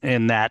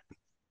in that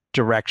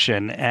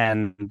direction.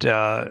 And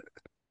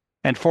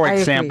for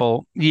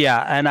example,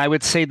 and I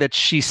would say that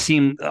she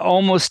seemed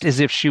almost as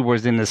if she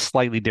was in a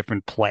slightly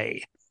different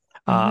play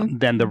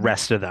than the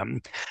rest of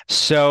them.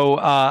 So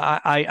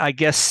I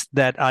guess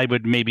that I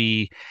would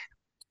maybe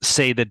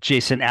say that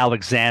Jason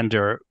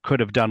Alexander could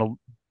have done a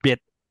bit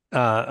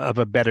of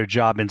a better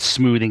job in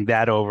smoothing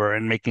that over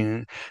and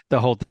making the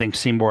whole thing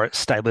seem more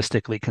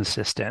stylistically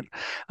consistent.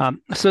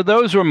 So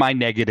those were my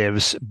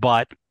negatives,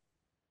 but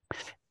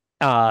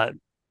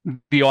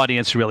the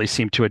audience really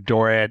seemed to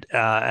adore it,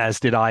 as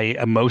did I.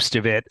 Most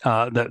of it.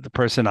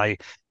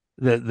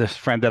 The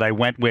friend that I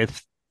went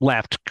with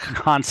laughed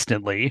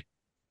constantly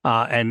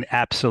and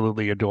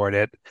absolutely adored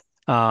it.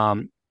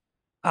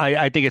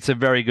 I think it's a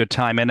very good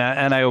time, and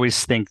I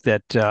always think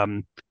that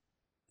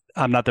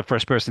I'm not the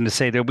first person to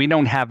say that we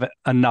don't have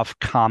enough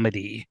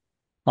comedy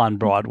on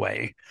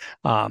Broadway,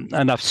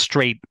 enough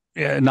straight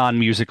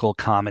non-musical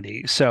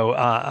comedy. So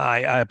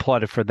I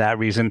applaud it for that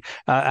reason.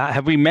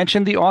 Have we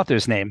mentioned the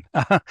author's name?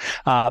 I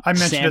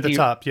mentioned at the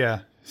top, yeah.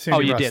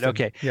 Sandy you Rustin. did?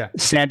 Okay. Yeah.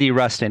 Sandy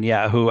Rustin,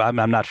 yeah, who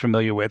I'm not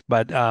familiar with,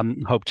 but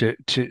hope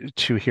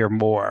to hear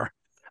more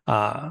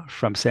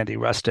from Sandy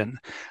Rustin.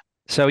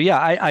 So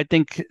yeah, I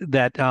think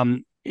that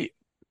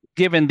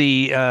given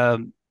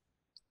the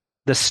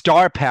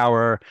star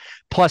power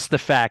plus the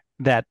fact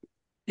that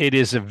it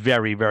is a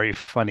very, very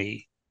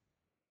funny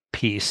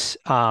piece,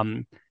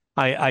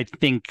 I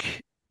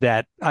think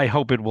that I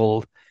hope it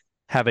will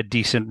have a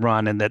decent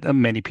run and that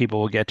many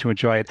people will get to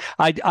enjoy it.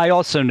 I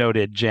also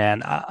noted,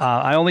 Jan,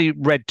 I only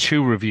read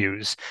 2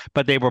 reviews,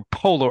 but they were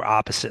polar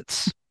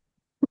opposites.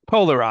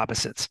 Polar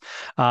opposites.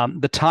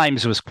 The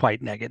Times was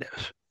quite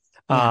negative.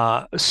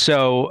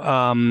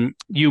 So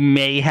you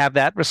may have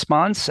that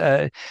response.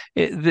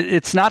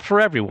 It's not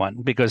for everyone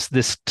because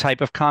this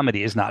type of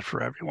comedy is not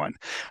for everyone.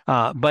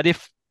 But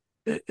if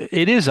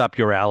it is up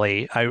your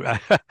alley,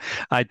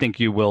 I think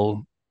you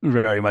will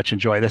very much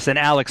enjoy this. And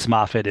Alex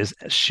Moffat is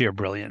sheer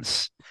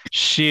brilliance.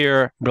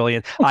 Sheer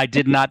brilliance. I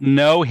did not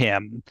know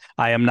him.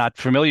 I am not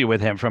familiar with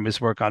him from his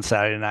work on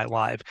Saturday Night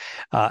Live.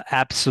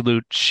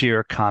 Absolute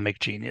sheer comic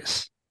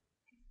genius.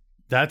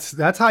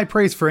 That's high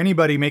praise for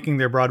anybody making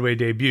their Broadway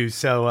debut.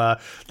 So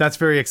that's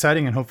very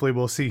exciting, and hopefully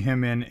we'll see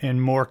him in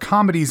more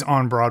comedies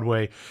on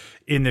Broadway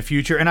in the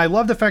future. And I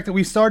love the fact that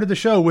we started the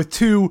show with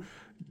 2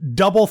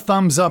 double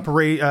thumbs up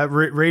rave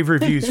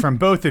reviews from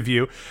both of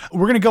you.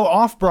 We're going to go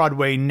off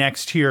Broadway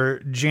next here,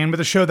 Jan,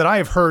 with a show that I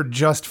have heard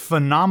just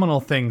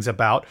phenomenal things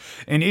about,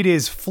 and it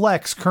is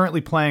Flex,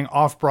 currently playing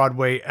off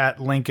Broadway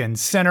at Lincoln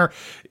Center.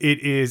 It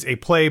is a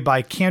play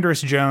by Candace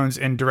Jones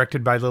and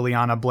directed by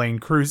Liliana Blaine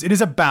Cruz. It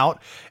is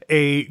about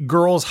a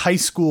girls' high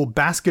school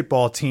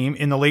basketball team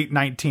in the late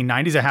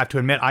 1990s. I have to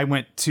admit, I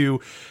went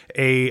to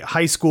a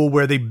high school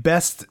where the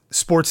best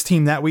sports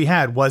team that we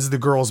had was the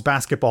girls'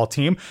 basketball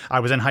team. I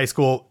was in high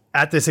school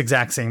at this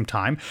exact same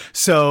time.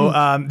 So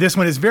this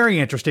one is very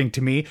interesting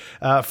to me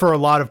for a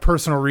lot of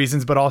personal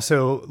reasons, but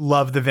also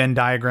love the Venn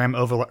diagram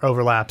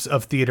overlaps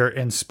of theater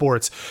and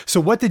sports. So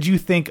what did you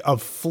think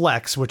of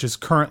Flex, which is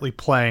currently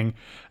playing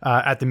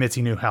at the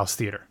Mitzi Newhouse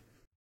Theater?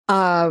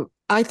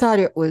 I thought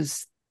it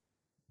was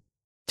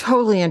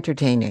totally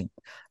entertaining.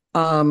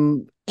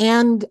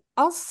 And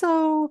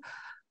also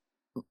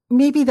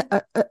maybe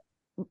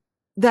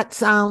that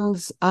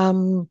sounds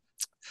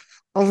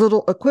a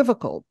little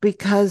equivocal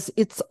because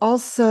it's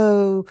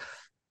also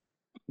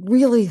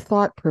really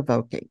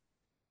thought-provoking.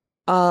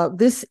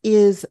 This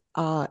is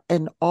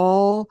an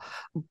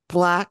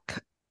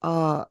all-Black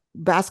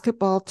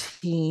basketball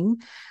team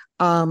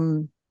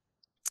in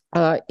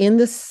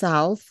the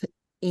South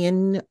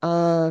in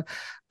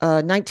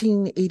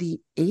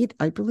 1988,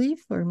 I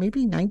believe, or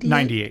maybe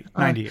 98.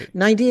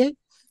 98.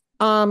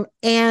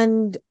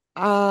 And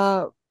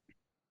uh,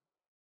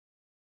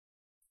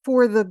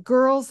 for the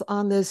girls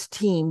on this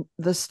team,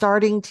 the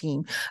starting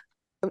team,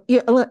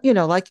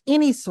 like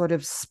any sort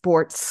of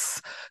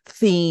sports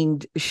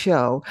themed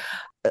show,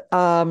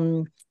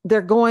 um,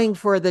 they're going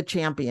for the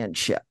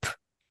championship.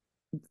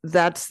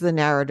 That's the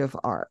narrative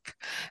arc.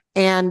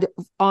 And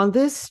on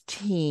this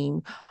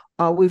team,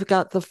 we've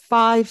got the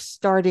 5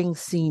 starting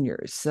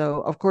seniors.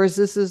 So, of course,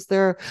 this is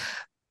their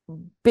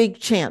big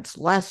chance,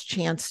 last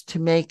chance to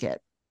make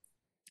it.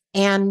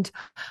 And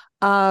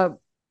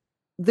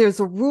there's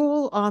a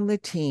rule on the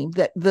team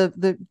that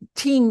the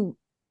team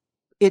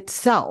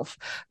itself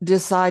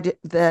decided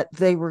that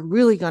they were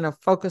really going to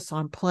focus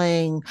on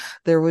playing.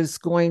 There was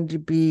going to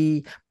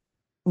be,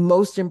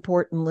 most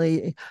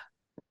importantly,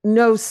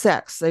 no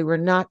sex. They were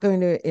not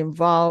going to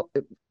involve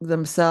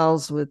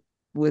themselves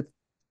with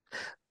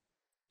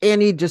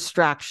any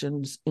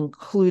distractions,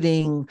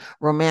 including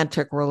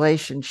romantic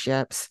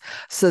relationships,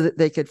 so that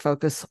they could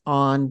focus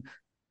on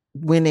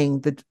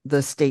winning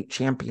the state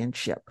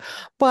championship.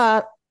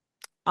 But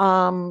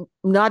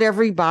not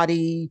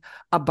everybody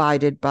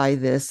abided by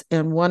this,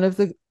 and one of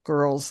the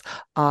girls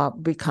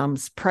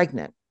becomes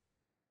pregnant.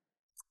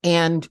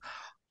 And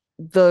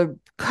the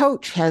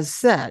coach has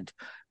said,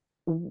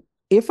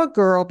 if a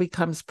girl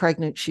becomes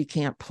pregnant, she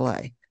can't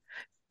play.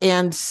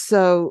 And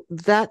so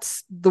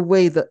that's the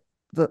way that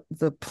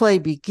the play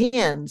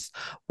begins,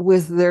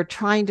 with they're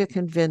trying to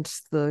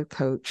convince the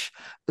coach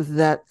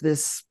that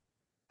this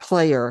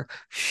player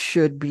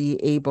should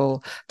be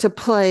able to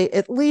play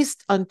at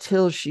least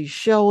until she's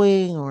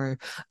showing, or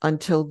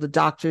until the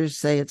doctors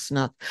say it's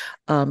not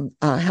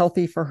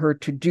healthy for her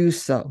to do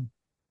so.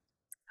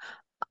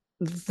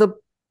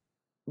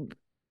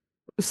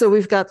 So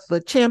we've got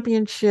the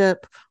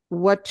championship,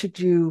 what to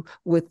do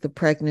with the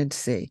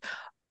pregnancy.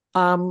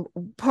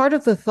 Part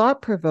of the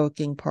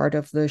thought-provoking part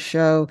of the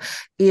show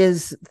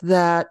is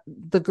that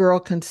the girl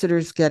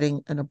considers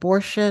getting an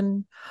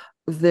abortion.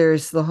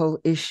 There's the whole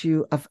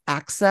issue of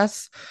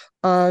access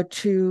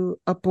to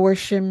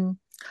abortion.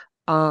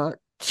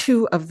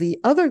 2 of the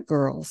other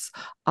girls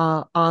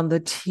on the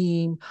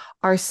team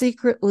are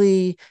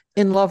secretly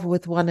in love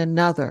with one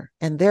another,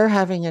 and they're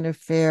having an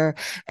affair.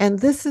 And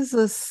this is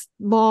a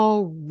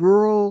small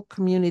rural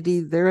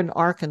community. They're in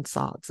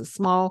Arkansas. It's a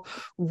small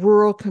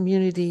rural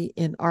community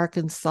in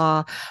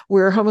Arkansas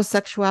where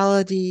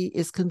homosexuality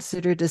is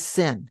considered a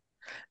sin,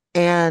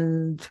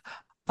 and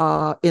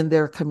in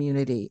their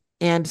community.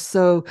 And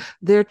so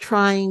they're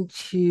trying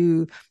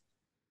to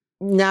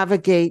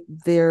navigate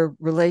their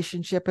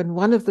relationship. And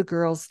one of the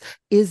girls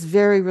is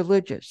very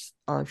religious.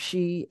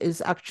 She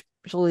is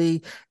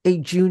actually a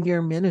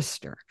junior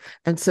minister.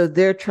 And so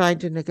they're trying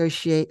to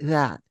negotiate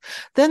that.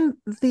 Then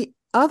the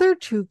other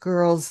 2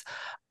 girls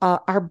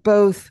are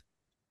both,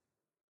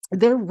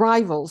 they're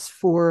rivals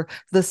for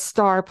the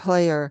star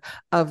player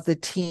of the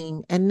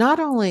team. And not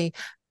only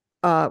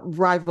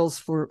rivals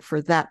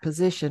for that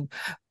position,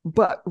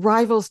 but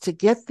rivals to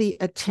get the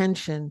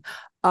attention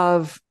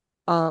of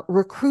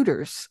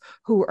recruiters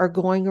who are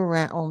going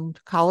around,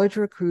 college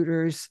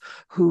recruiters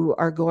who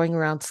are going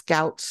around,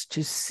 scouts,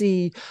 to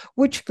see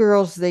which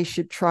girls they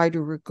should try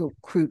to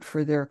recruit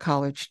for their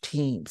college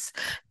teams.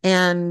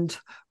 And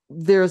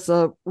there's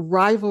a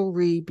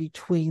rivalry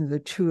between the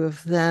 2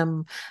 of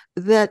them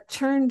that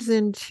turns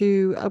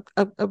into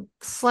a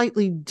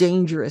slightly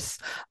dangerous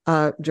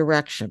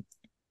direction.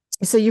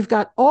 So you've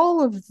got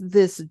all of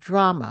this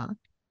drama,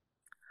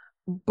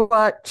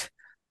 but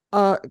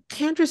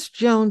Candace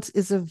Jones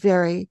is a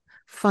very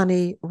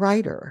funny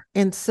writer.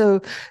 And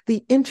so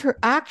the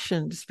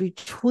interactions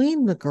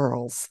between the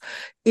girls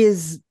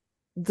is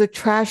the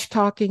trash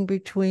talking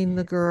between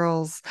the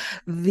girls,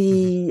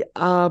 the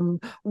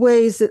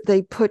ways that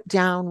they put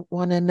down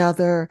one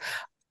another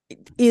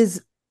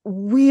is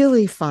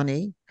really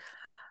funny.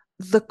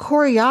 The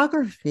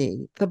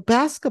choreography, the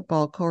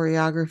basketball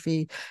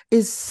choreography,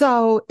 is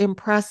so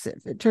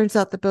impressive. It turns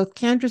out that both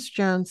Candace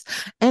Jones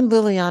and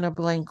Liliana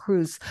Blaine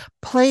Cruz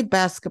played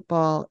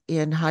basketball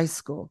in high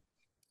school.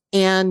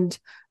 And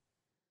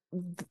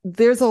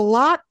there's a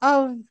lot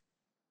of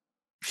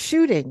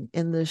shooting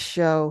in this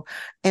show,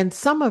 and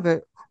some of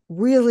it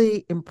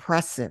really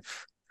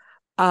impressive.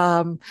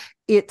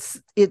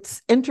 It's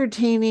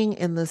entertaining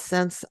in the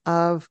sense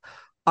of,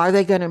 are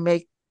they going to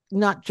make,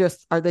 not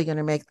just are they going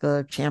to make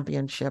the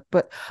championship,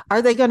 but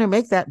are they going to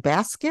make that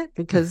basket?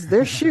 Because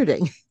they're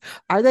shooting.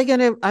 Are they going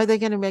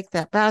to make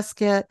that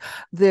basket?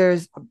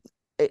 Is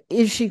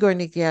she going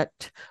to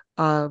get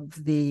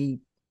the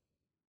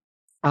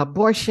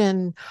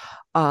abortion?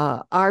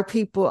 How are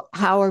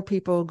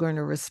people going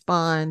to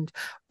respond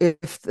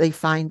if they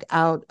find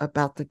out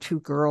about the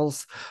 2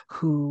 girls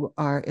who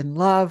are in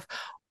love?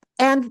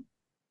 And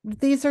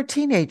these are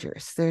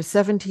teenagers. They're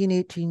 17,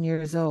 18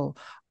 years old.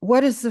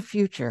 What is the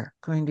future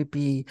going to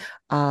be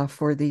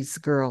for these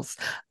girls?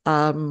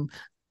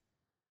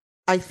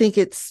 I think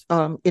it's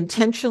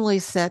intentionally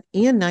set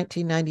in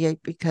 1998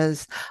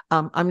 because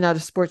I'm not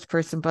a sports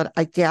person, but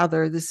I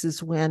gather this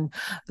is when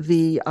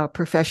the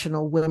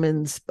professional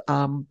women's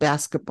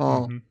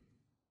basketball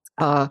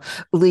uh,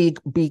 league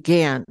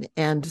began.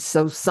 And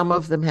so some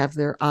of them have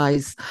their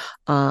eyes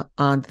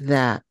on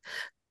that.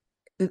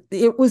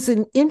 It was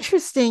an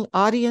interesting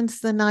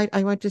audience the night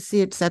I went to see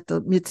it. It's at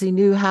the Mitzi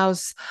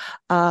Newhouse.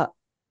 Uh,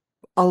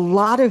 a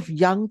lot of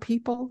young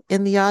people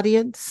in the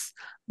audience,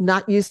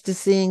 not used to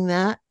seeing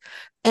that,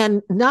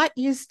 and not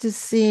used to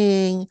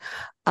seeing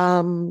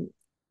um,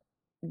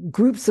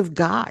 groups of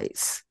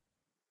guys.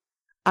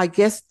 I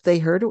guess they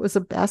heard it was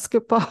a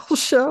basketball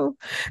show.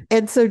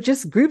 And so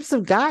just groups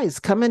of guys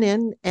coming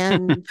in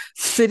and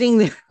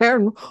sitting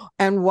there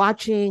and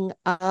watching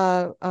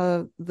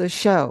the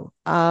show.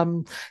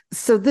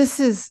 So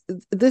this is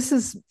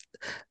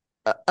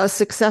a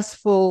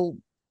successful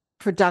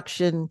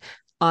production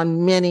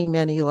on many,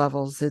 many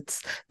levels.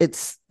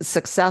 It's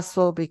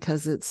successful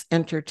because it's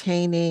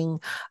entertaining.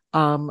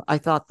 I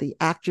thought the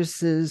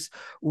actresses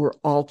were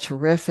all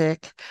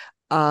terrific.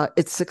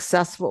 It's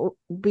successful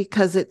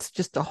because it's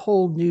just a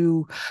whole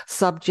new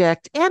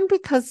subject, and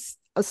because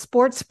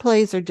sports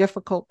plays are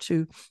difficult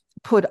to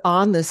put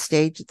on the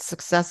stage. It's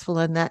successful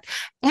in that,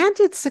 and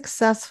it's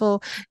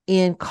successful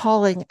in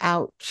calling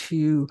out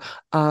to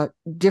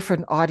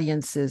different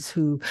audiences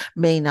who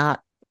may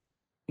not,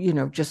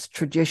 just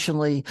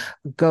traditionally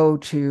go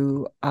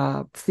to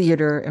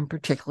theater, and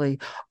particularly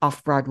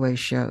off-Broadway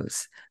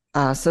shows.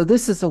 So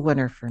this is a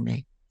winner for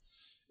me.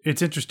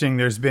 It's interesting.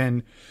 There's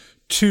been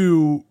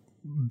two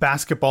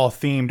basketball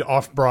themed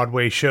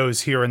off-Broadway shows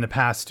here in the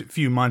past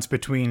few months,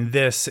 between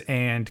this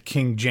and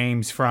King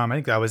James from, I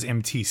think that was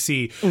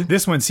MTC. Mm-hmm.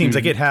 This one seems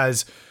like it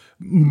has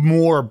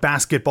more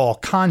basketball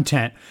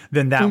content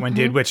than that one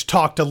did, which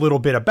talked a little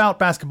bit about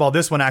basketball.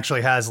 This one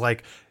actually has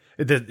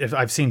if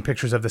I've seen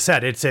pictures of the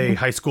set, it's a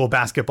high school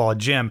basketball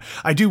gym.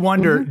 I do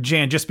wonder,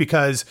 Jan, just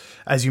because,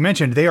 as you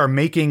mentioned, they are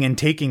making and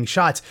taking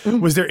shots.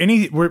 Was there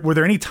were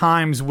there any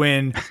times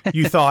when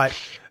you thought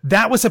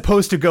that was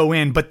supposed to go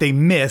in, but they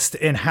missed,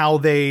 and how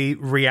they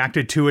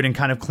reacted to it and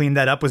kind of cleaned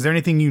that up? Was there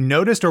anything you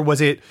noticed, or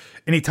was it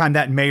any time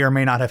that may or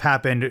may not have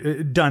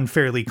happened done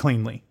fairly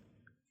cleanly?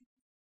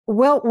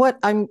 Well, what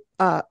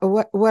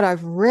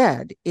I've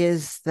read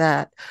is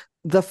that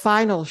the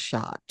final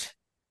shot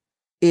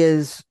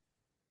is,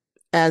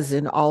 as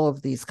in all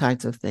of these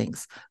kinds of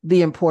things,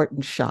 the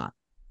important shot.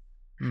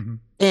 Mm-hmm.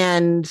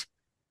 And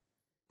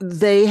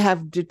they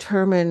have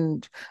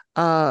determined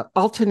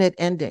alternate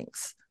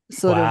endings,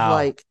 sort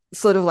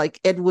of like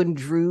Edwin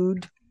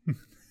Drood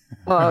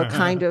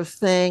kind of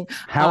thing.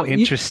 How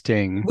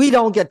interesting. We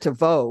don't get to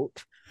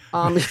vote.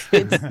 It's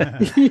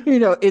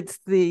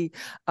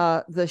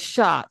the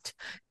shot.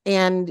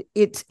 And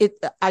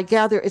I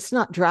gather it's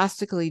not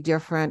drastically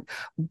different,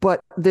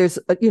 but there's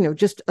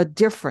just a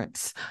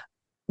difference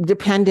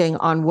depending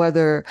on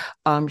whether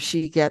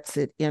she gets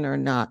it in or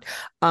not.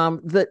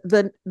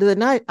 The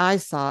night I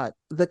saw it,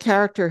 the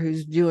character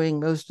who's doing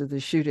most of the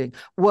shooting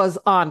was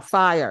on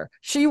fire.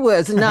 She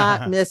was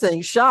not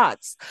missing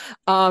shots.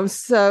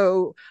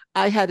 So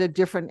I had a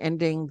different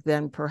ending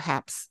than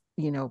perhaps,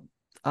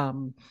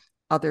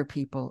 other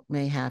people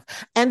may have.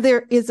 And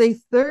there is a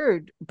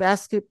third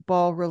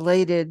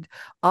basketball-related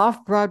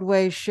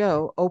off-Broadway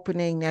show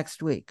opening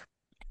next week.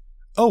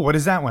 Oh, what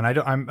is that one?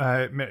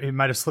 It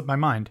might have slipped my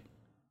mind.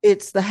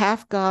 It's the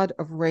Half God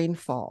of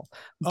Rainfall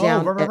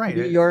down at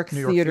New York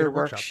Theater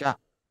Workshop.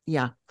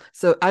 Yeah.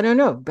 So I don't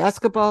know.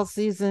 Basketball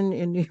season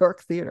in New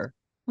York Theater.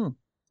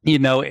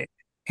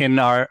 In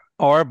our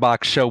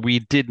Auerbach show, we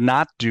did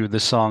not do the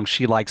song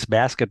 "She Likes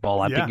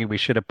Basketball." I'm thinking we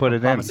should have put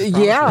it in.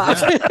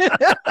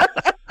 Yeah.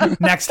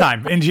 Next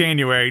time in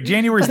January.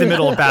 January is the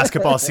middle of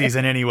basketball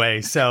season anyway,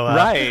 so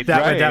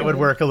that would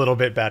work a little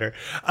bit better.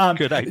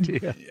 Good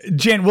idea.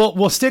 Jen,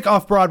 we'll stick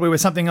off Broadway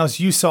with something else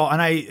you saw, and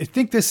I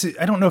think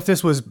I don't know if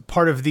this was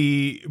part of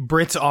the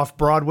Brits off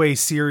Broadway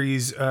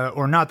series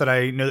or not. That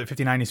I know that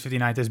 59's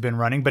 59th has been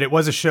running, but it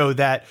was a show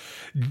that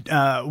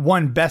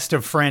won Best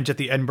of French at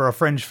the Edinburgh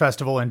Fringe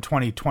Festival in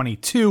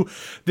 2022.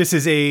 This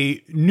is a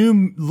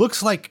new,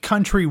 looks like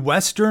country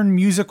western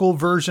musical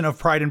version of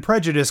Pride and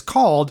Prejudice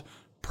called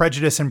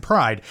Prejudice and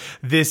Pride.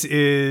 This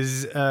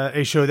is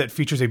a show that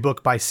features a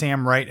book by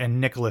Sam Wright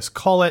and Nicholas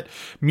Collett,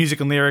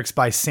 music and lyrics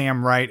by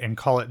Sam Wright, and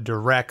Collett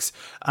directs.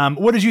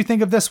 What did you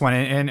think of this one,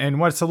 and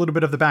what's a little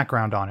bit of the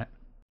background on it?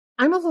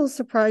 I'm a little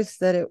surprised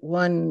that it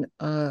won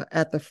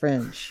at the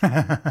Fringe.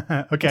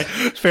 Okay,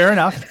 fair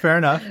enough.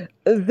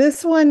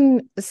 This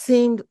one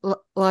seemed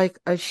like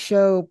a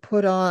show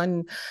put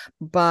on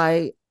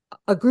by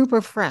a group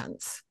of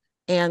friends.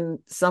 And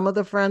some of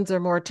the friends are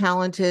more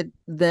talented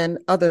than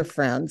other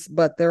friends,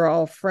 but they're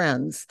all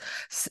friends.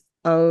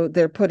 So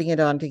they're putting it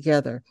on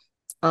together.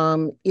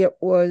 It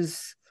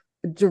was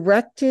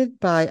directed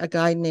by a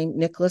guy named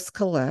Nicholas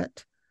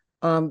Collett.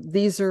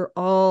 These are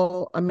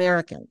all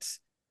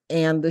Americans.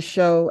 And the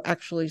show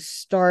actually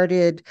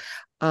started,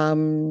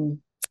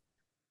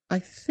 I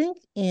think,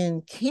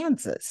 in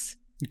Kansas.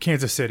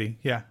 Kansas City,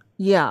 yeah.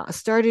 Yeah,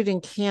 started in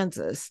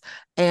Kansas.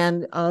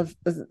 And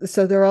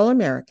so they're all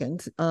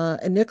Americans.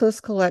 And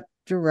Nicholas Collett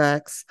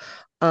directs.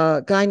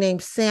 A guy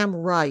named Sam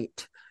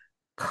Wright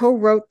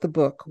co-wrote the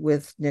book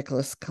with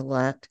Nicholas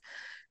Collett,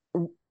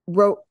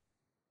 wrote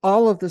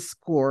all of the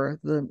score,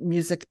 the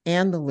music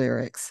and the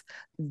lyrics,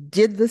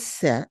 did the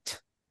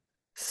set,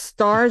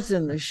 stars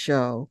in the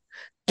show,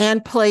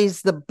 and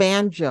plays the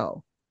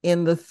banjo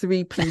in the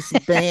three-piece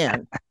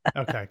band.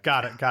 Okay,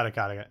 got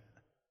it.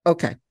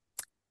 Okay.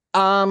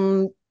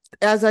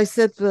 As I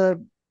said,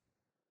 the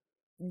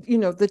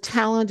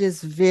talent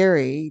is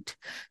varied.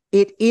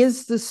 It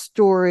is the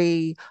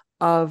story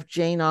of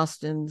Jane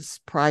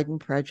Austen's Pride and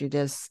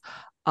Prejudice.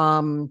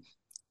 The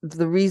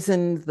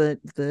reason that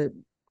the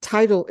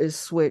title is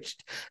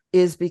switched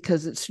is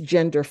because it's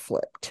gender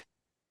flipped.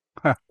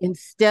 Huh.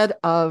 Instead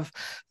of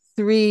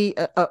three,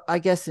 I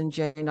guess in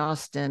Jane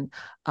Austen,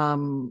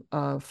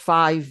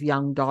 5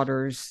 young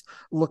daughters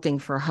looking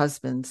for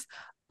husbands.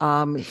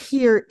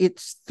 Here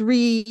it's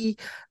 3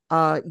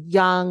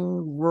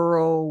 young,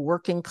 rural,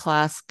 working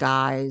class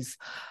guys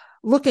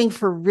looking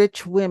for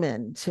rich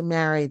women to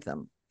marry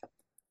them.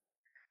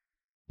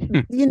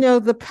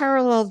 The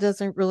parallel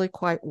doesn't really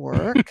quite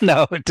work.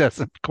 No, it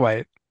doesn't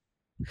quite.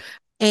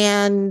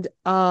 And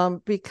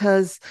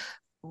because,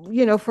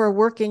 for a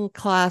working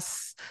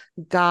class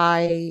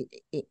guy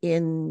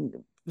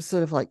in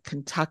sort of like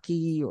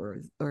Kentucky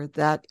or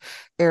that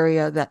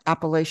area, that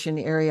Appalachian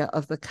area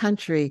of the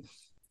country,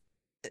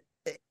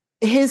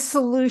 his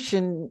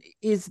solution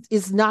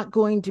is not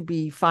going to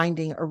be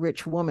finding a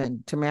rich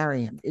woman to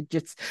marry him.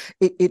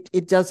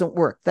 It doesn't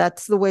work.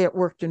 That's the way it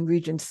worked in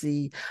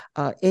Regency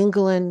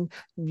England.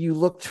 You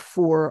looked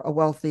for a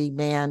wealthy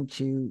man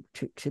to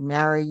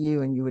marry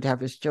you, and you would have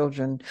his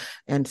children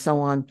and so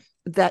on.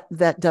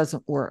 That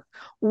doesn't work.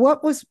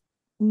 What was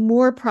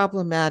more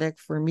problematic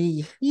for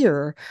me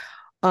here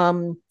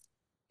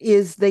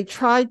is they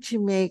tried to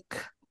make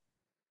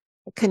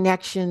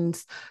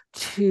connections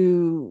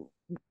to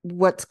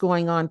what's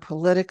going on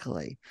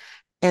politically.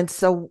 And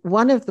so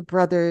one of the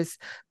brothers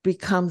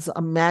becomes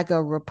a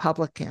MAGA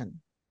Republican.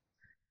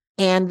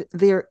 And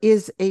there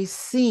is a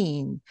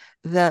scene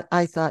that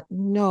I thought,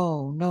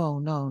 no.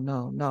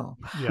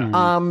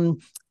 Yeah.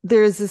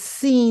 There's a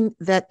scene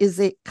that is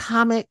a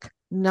comic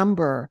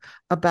number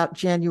about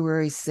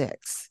January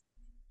 6th.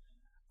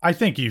 I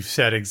think you've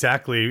said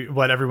exactly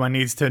what everyone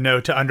needs to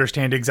know to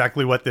understand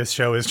exactly what this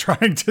show is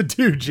trying to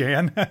do,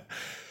 Jan.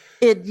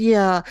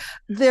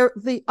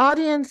 The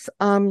audience,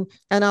 and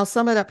I'll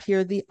sum it up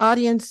here. The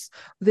audience,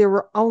 there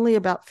were only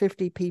about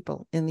 50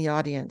 people in the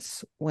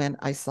audience when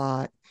I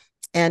saw it.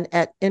 And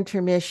at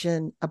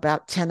intermission,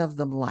 about 10 of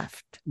them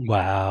left.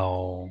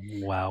 Wow.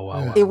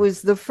 It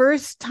was the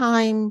first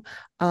time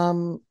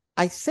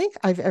I think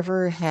I've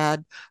ever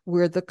had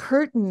where the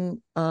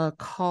curtain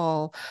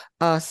call,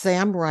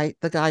 Sam Wright,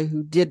 the guy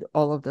who did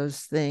all of those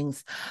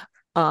things,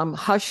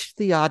 hushed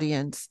the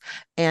audience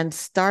and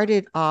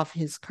started off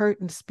his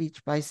curtain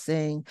speech by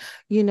saying,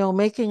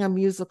 making a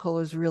musical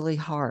is really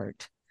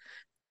hard.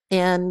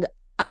 And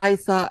I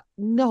thought,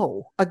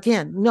 no.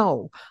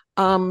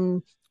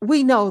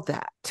 We know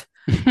that.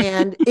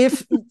 And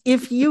if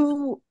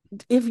you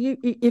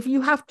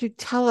have to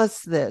tell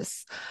us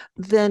this,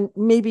 then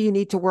maybe you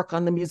need to work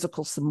on the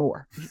musical some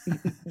more.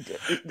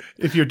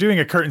 If you're doing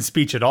a curtain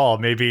speech at all,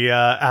 maybe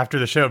after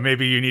the show,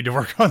 maybe you need to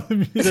work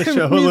on the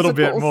show a little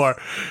bit more.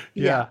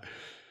 Yeah.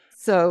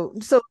 So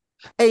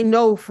a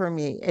no for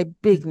me, a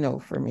big no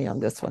for me on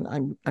this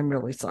one. I'm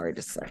really sorry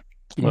to say.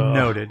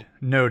 Noted.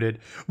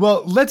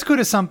 Well, let's go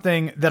to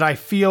something that I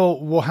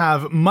feel will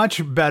have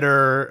much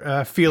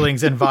better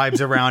feelings and vibes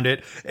around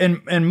it.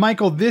 And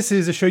Michael, this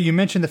is a show, you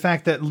mentioned the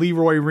fact that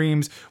Leroy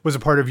Reams was a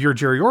part of your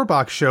Jerry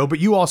Orbach show, but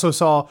you also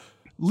saw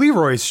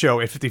Leroy's show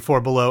at 54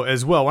 Below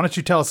as well. Why don't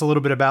you tell us a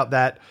little bit about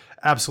that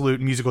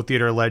absolute musical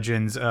theater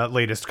legend's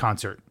latest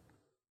concert?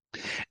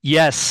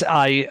 Yes,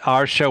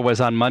 our show was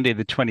on Monday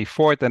the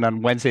 24th, and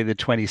on Wednesday the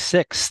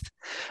 26th,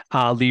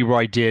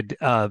 Leroy did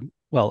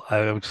well,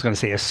 I was going to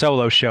say a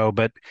solo show,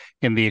 but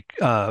in the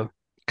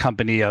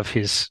company of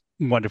his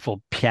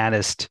wonderful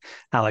pianist,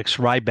 Alex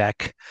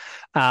Rybeck.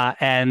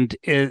 And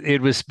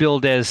it was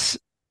billed as,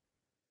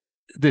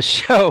 the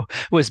show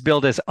was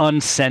billed as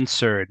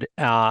uncensored.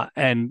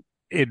 And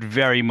it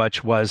very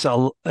much was.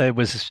 It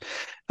was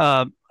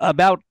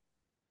about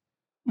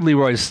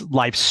Leroy's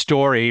life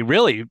story,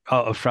 really,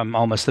 from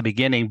almost the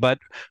beginning, but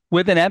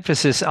with an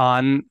emphasis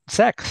on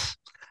sex.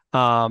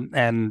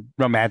 And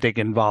romantic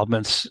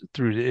involvements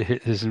through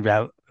his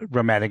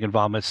romantic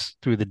involvements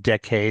through the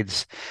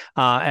decades,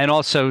 and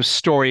also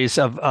stories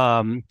of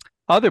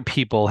other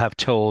people have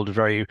told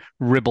very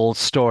ribald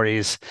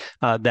stories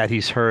that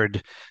he's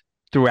heard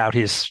throughout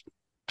his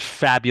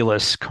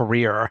fabulous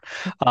career.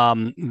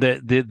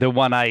 The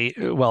one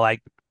I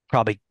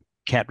probably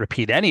can't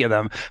repeat any of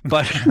them,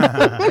 but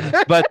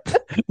but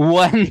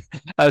one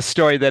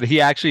story that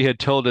he actually had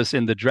told us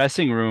in the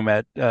dressing room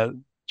at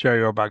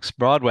Jerry Orbach's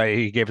Broadway,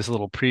 he gave us a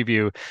little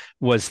preview,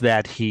 was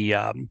that he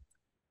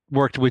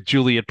worked with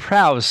Juliet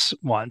Prowse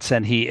once,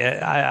 and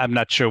I'm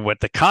not sure what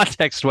the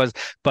context was,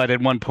 but at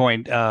one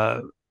point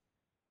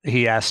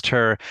he asked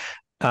her,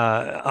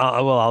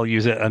 I'll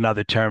use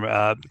another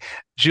term,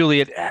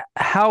 Juliet,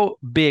 how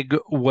big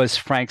was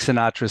Frank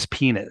Sinatra's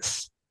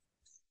penis?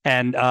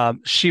 And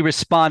she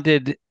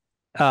responded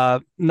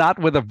not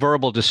with a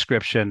verbal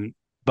description,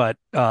 but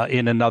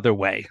in another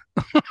way,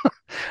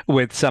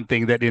 with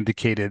something that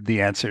indicated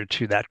the answer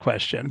to that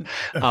question.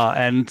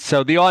 And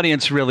so the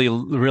audience really,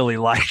 really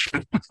liked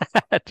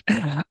that.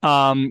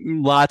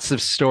 Lots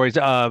of stories.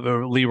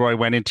 Leroy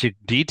went into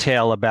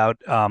detail about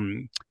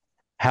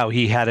how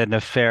he had an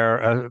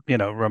affair,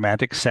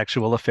 romantic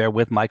sexual affair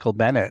with Michael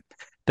Bennett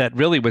that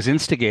really was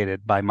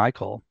instigated by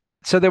Michael.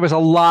 So there was a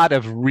lot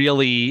of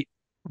really,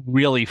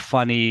 really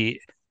funny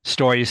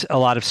stories, a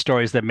lot of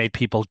stories that made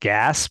people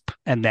gasp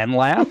and then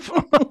laugh.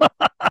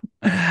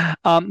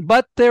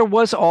 But there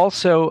was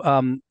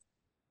also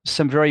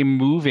some very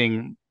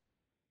moving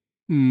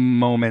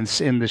moments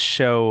in the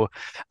show.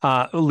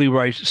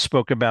 Leroy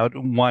spoke about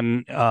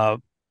one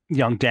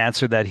young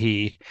dancer that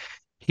he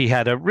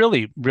had a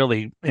really,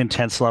 really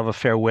intense love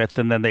affair with,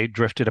 and then they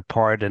drifted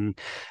apart, and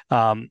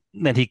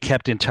then he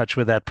kept in touch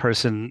with that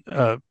person,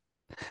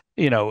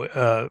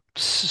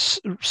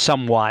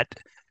 somewhat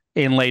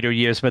in later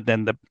years, but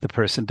then the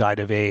person died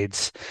of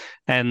AIDS.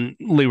 And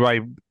Leroy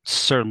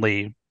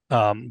certainly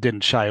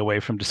didn't shy away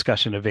from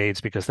discussion of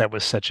AIDS because that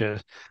was such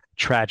a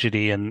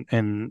tragedy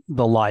in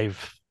the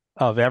life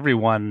of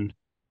everyone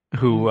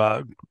who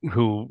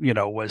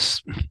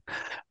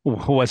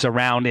was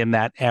around in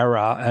that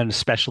era, and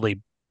especially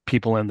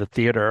people in the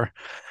theater.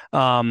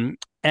 And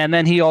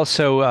then he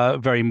also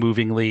very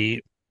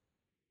movingly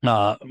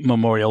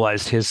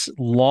memorialized his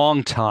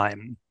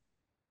longtime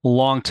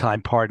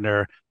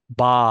partner,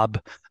 Bob,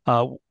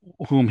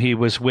 whom he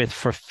was with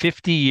for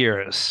 50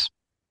 years.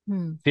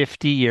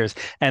 50 years.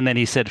 And then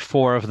he said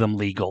 4 of them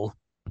legal.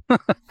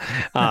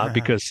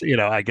 Because,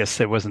 I guess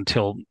it wasn't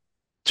until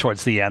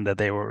towards the end that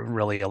they were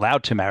really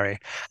allowed to marry.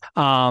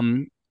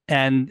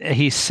 And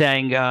he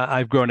sang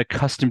I've Grown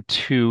Accustomed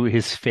to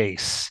His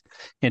Face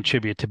in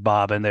tribute to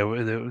Bob. And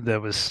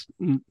there was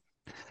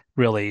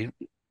really,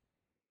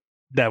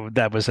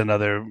 that was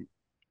another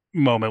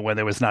moment when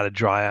there was not a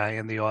dry eye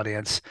in the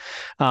audience.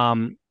 He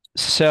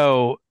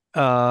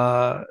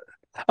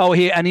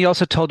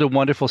also told a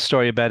wonderful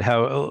story about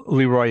how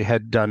Leroy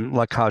had done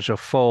La Cage aux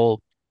Folles.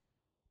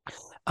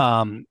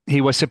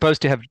 He was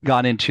supposed to have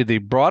gone into the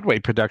Broadway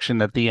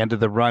production at the end of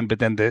the run, but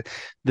then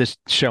this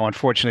show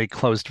unfortunately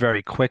closed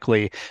very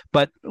quickly.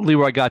 But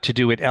Leroy got to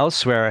do it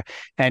elsewhere,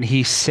 and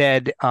he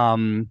said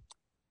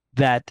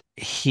that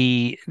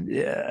he,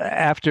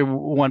 after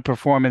one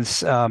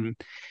performance,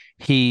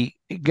 he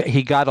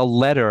got a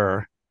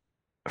letter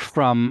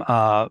from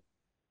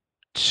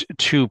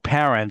to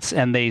parents,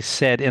 and they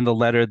said in the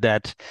letter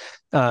that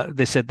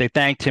they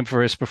thanked him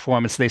for his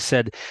performance. They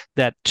said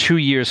that 2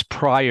 years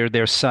prior,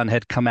 their son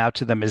had come out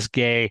to them as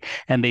gay,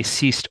 and they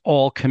ceased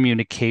all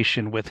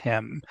communication with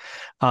him.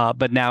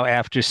 But now,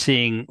 after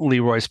seeing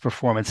Leroy's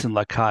performance in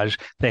La Cage,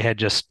 they had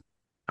just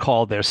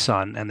called their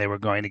son, and they were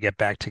going to get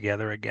back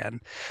together again.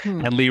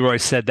 And Leroy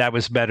said that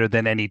was better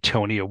than any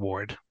Tony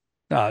Award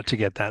to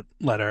get that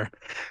letter.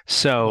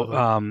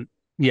 So,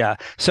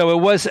 so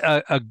it was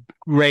a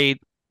great,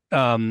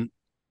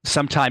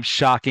 sometimes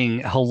shocking,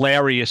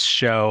 hilarious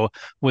show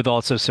with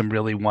also some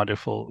really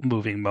wonderful,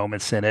 moving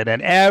moments in it.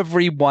 And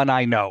everyone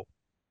I know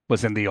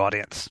was in the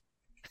audience.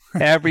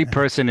 Every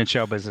person in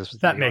show business.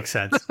 That makes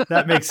sense.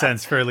 That makes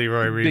sense for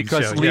Leroy Reed's show.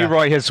 Because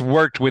Leroy has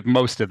worked with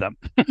most of them.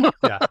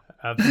 Yeah,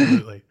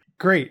 absolutely.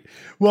 Great.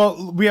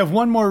 Well, we have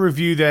one more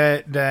review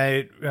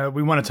that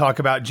we want to talk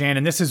about, Jan,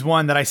 and this is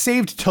one that I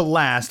saved to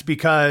last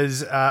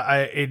because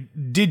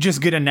it did just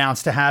get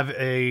announced to have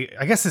I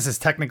guess this is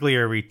technically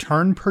a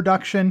return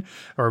production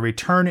or a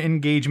return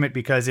engagement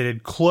because it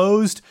had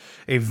closed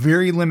a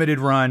very limited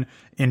run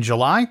in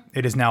July.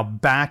 It is now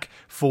back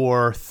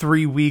for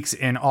 3 weeks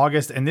in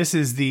August, and this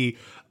is the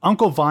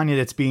Uncle Vanya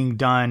that's being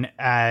done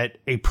at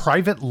a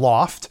private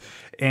loft.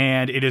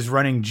 And it is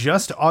running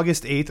just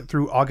August 8th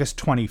through August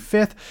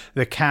 25th.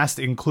 The cast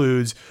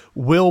includes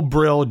Will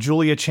Brill,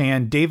 Julia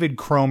Chan, David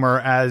Cromer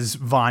as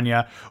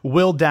Vanya,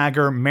 Will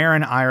Dagger,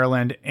 Marin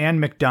Ireland, Ann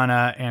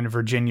McDonough, and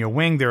Virginia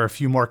Wing. There are a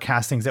few more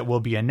castings that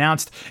will be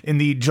announced. In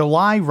the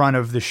July run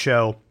of the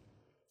show,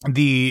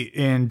 the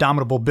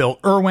indomitable Bill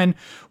Irwin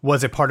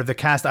was a part of the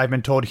cast. I've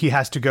been told he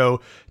has to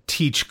go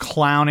teach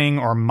clowning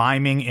or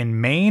miming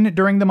in Maine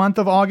during the month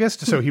of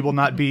August, so he will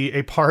not be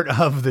a part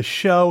of the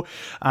show.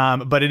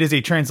 But it is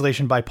a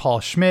translation by Paul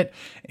Schmidt,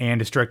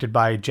 and it's directed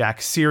by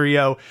Jack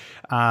Serio.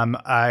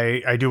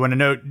 I do want to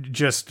note,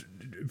 just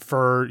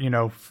for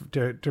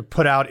to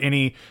put out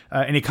any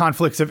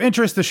conflicts of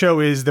interest, the show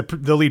is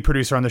the lead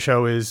producer on the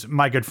show is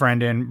my good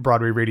friend and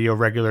Broadway radio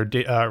regular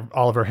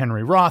Oliver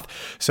Henry Roth.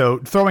 So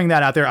throwing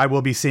that out there, I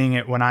will be seeing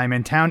it when I'm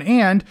in town,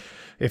 and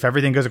if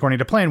everything goes according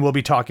to plan, we'll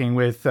be talking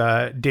with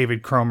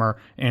David Cromer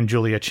and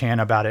Julia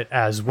Chan about it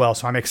as well.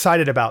 So I'm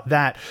excited about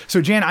that.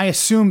 So Jan, I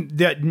assume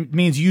that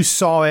means you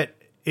saw it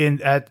during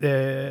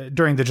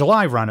the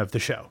July run of the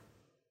show.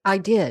 I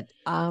did.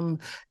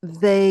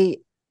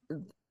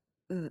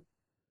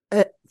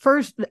 At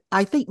first,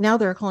 I think now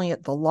they're calling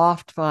it the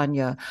Loft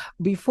Vanya.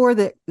 Before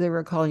that, they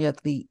were calling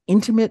it the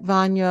Intimate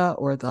Vanya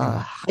or the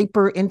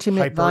Hyper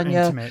Intimate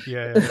Vanya.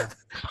 Yeah.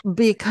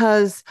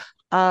 Because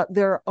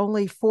there are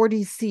only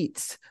 40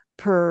 seats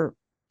per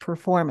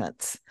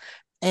performance.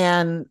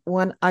 And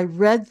when I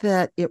read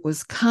that it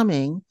was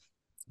coming,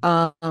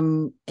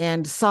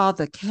 and saw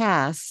the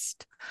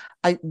cast,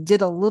 I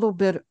did a little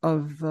bit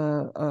of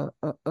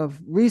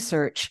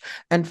research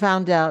and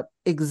found out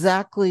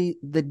exactly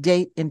the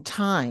date and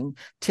time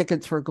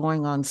tickets were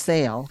going on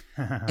sale,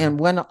 and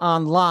went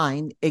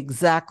online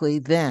exactly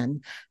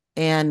then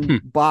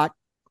and bought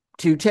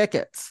 2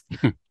 tickets,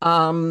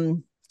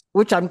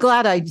 which I'm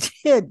glad I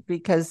did,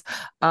 because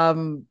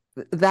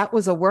that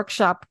was a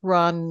workshop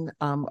run,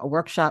 a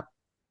workshop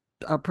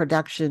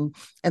production,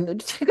 and the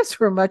tickets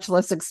were much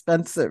less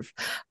expensive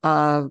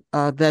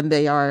than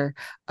they are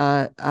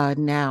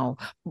now.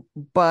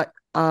 But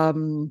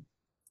it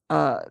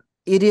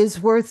is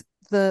worth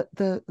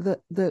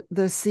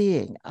the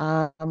seeing.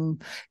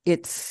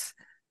 It's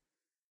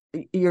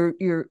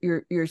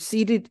you're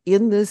seated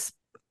in this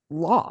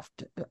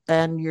loft,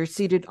 and you're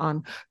seated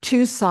on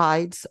 2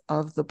 sides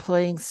of the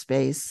playing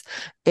space,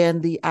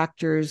 and the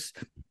actors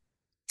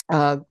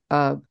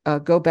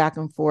go back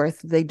and forth.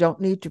 They don't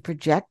need to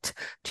project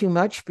too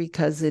much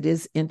because it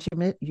is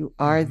intimate. You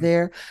are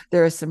there.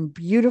 There are some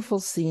beautiful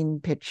scene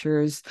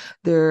pictures.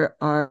 There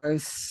are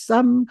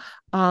some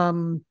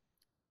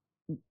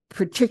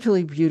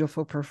particularly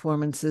beautiful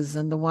performances,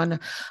 and the one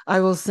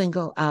I will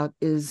single out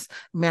is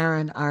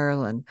Marin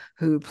Ireland,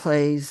 who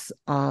plays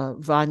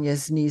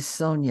Vanya's niece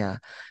Sonia,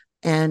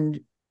 and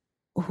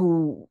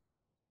who,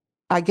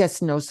 I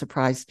guess, no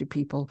surprise to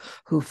people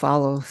who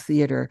follow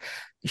theater,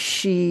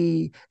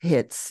 she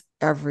hits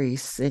every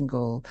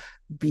single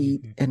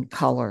beat and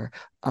color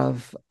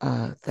of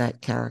that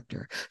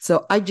character.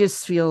 So I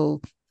just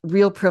feel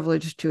real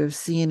privileged to have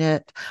seen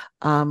it.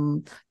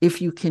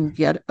 If you can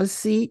get a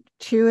seat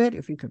to it,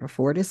 if you can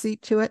afford a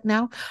seat to it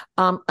now,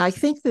 I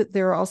think that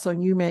there are also,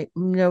 and you may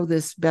know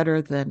this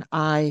better than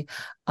I,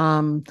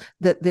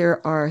 that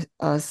there are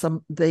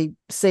they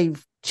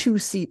save 2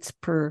 seats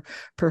per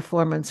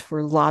performance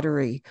for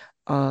lottery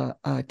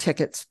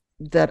tickets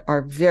that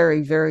are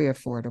very, very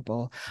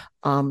affordable.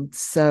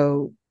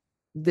 So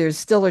there's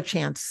still a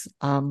chance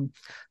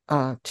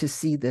to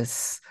see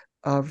this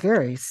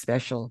very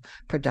special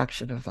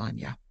production of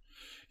Vanya.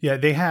 Yeah,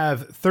 they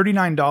have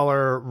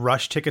 $39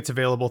 rush tickets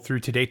available through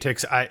Today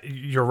Tix.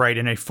 You're right,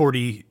 in a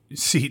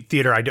 40-seat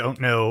theater, I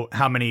don't know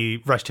how many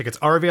rush tickets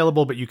are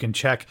available, but you can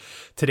check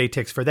Today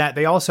Tix for that.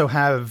 They also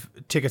have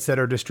tickets that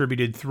are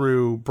distributed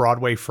through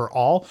Broadway for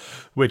All,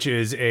 which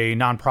is a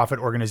nonprofit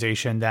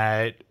organization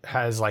that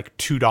has like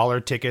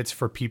 $2 tickets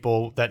for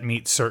people that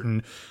meet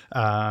certain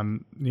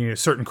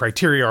certain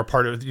criteria, or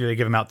part of, they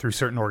give them out through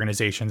certain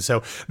organizations.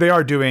 So they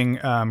are doing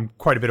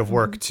quite a bit of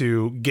work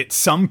to get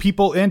some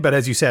people in. But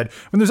as you said,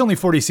 when there's only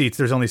 40 seats,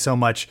 there's only so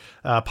much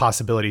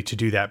possibility to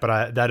do that.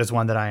 But that is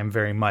one that I am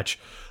very much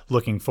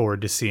looking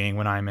forward to seeing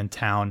when I'm in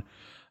town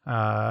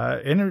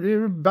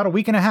in about a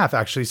week and a half,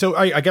 actually. So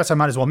I guess I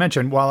might as well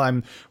mention, while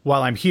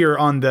I'm here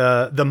on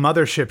the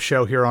Mothership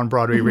show here on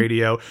Broadway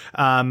Radio,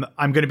 I'm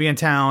going to be in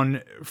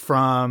town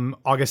from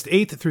August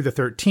 8th through the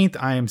 13th.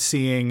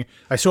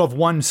 I still have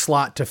 1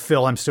 slot to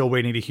fill. I'm still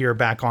waiting to hear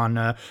back on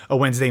a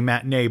Wednesday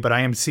matinee, but I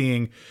am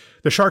seeing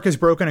The Shark Is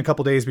Broken a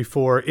couple days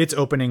before its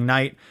opening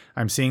night.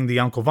 I'm seeing The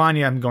Uncle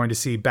Vanya. I'm going to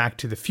see Back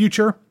to the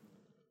Future.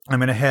 I'm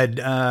going to head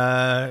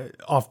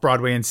off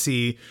Broadway and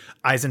see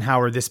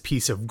Eisenhower, This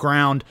Piece of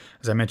Ground.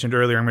 As I mentioned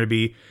earlier, I'm going to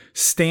be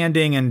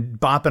standing and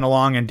bopping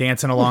along and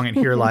dancing along at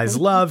Here Lies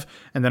Love.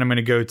 And then I'm going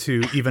to go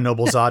to Eva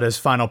Noblezada's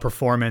final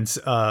performance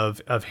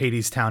of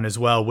Hadestown as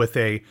well, with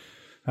a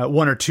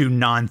 1 or 2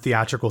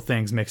 non-theatrical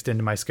things mixed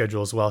into my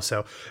schedule as well.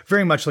 So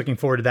very much looking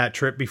forward to that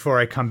trip before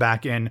I come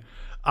back in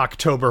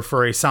October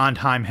for a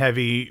Sondheim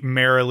heavy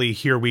Merrily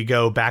Here We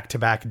Go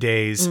back-to-back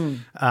days.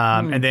 And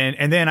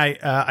then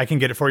I can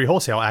get it for you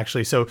wholesale,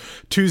 actually. So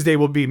Tuesday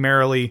will be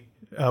Merrily,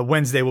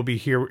 Wednesday will be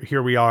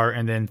Here We Are,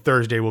 and then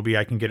Thursday will be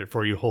I Can Get It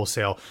For You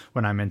wholesale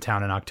when I'm in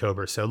town in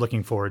October. So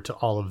looking forward to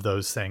all of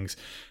those things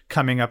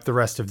coming up the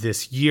rest of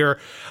this year.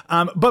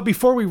 But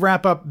before we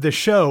wrap up the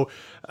show,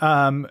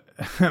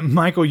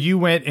 Michael, you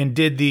went and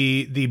did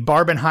the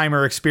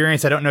Barbenheimer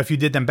experience. I don't know if you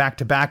did them back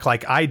to back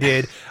like I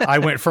did. I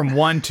went from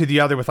one to the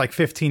other with like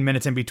 15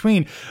 minutes in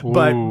between.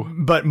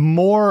 But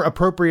more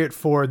appropriate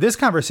for this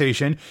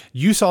conversation,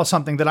 you saw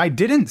something that I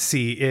didn't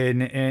see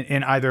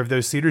in either of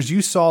those theaters.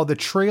 You saw the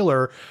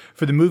trailer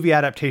for the movie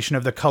adaptation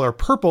of The Color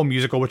Purple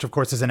musical, which of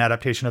course is an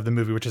adaptation of the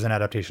movie, which is an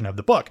adaptation of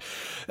the book.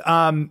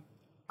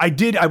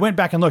 I went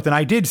back and looked, and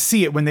I did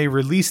see it when they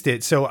released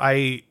it. So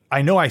I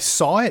know I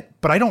saw it,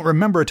 but I don't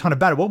remember a ton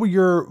about it. What were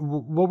your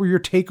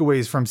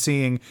takeaways from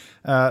seeing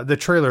the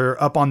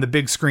trailer up on the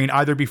big screen,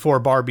 either before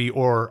Barbie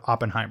or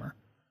Oppenheimer?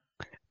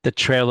 The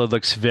trailer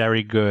looks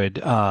very good.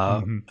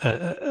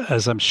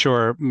 As I'm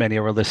sure many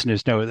of our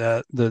listeners know,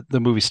 the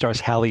movie stars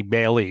Halle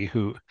Bailey,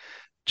 who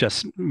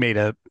just made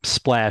a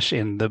splash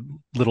in the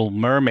Little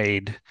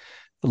Mermaid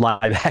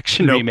live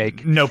action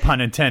remake. No pun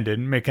intended,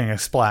 making a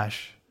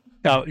splash.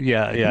 Oh,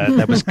 yeah.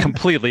 That was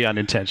completely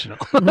unintentional.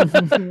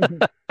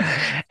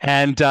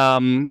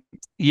 And,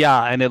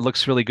 Yeah, and it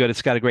looks really good.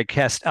 It's got a great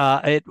cast.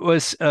 It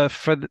was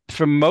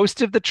for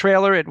most of the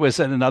trailer, it was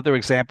another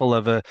example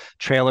of a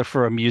trailer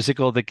for a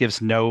musical that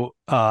gives no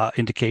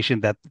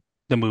indication that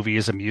the movie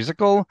is a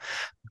musical,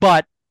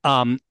 but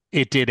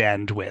it did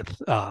end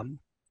with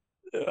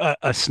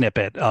a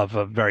snippet of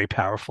a very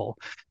powerful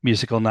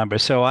musical number.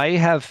 So I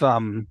have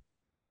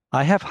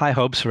high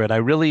hopes for it. I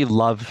really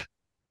love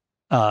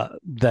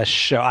the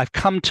show. I've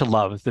come to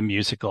love the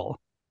musical.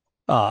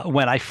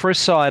 When I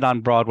first saw it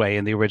on Broadway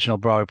in the original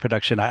Broadway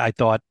production, I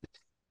thought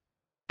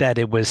that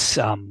it was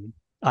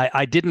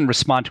I didn't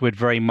respond to it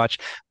very much,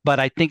 but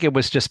I think it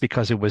was just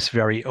because it was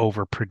very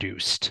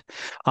overproduced.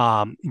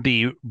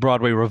 The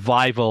Broadway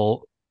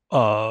revival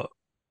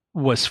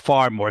was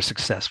far more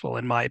successful,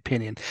 in my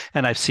opinion,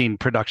 and I've seen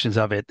productions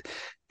of it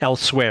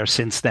elsewhere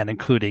since then,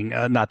 including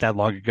not that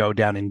long ago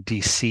down in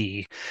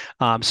DC.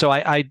 So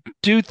I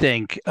do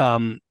think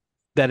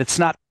that it's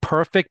not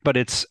perfect, but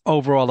it's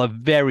overall a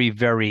very,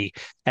 very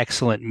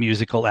excellent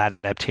musical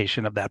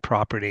adaptation of that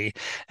property.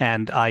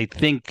 And I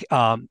think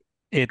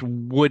it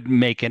would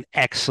make an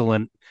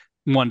excellent,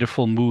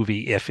 wonderful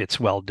movie if it's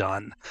well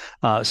done.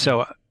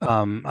 So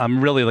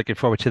I'm really looking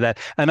forward to that.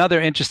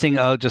 Another interesting,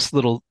 just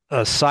little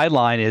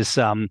sideline is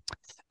for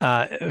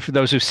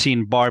those who've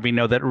seen Barbie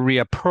know that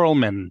Rhea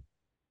Perlman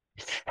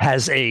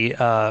has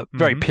a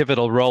very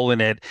pivotal role in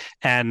it,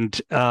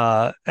 and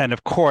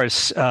of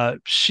course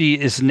she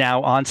is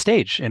now on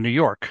stage in New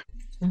York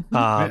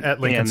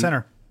at Lincoln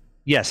Center.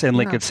 Yes, in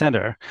Lincoln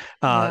Center.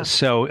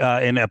 So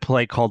in a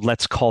play called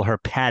Let's Call Her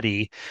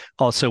Patty,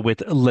 also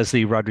with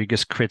Leslie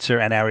Rodriguez Kritzer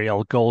and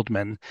Ariel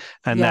Goldman,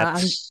 and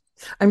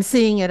I'm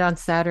seeing it on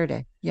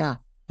Saturday. Yeah.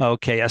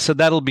 Okay, so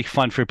that'll be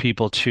fun for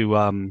people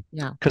to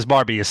because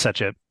Barbie is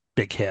such a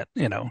big hit,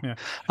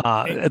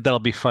 that'll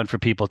be fun for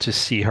people to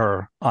see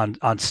her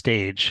on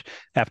stage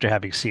after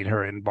having seen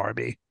her in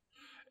Barbie.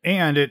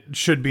 And it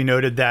should be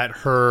noted that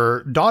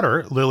her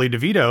daughter, Lily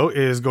DeVito,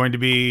 is going to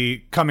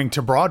be coming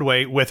to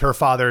Broadway with her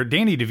father,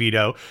 Danny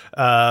DeVito,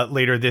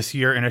 later this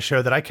year in a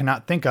show that I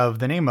cannot think of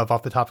the name of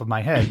off the top of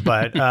my head.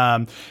 But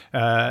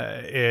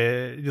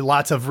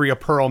lots of Rhea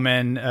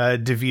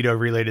Perlman,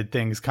 DeVito-related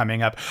things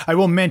coming up. I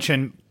will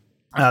mention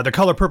The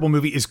Color Purple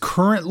movie is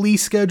currently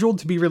scheduled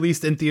to be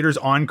released in theaters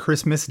on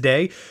Christmas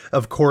Day.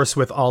 Of course,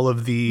 with all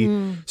of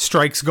the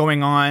strikes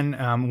going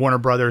on, Warner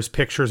Brothers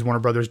Pictures, Warner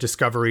Brothers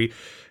Discovery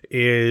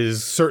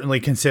is certainly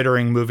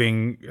considering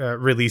moving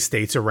release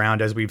dates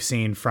around, as we've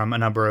seen from a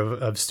number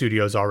of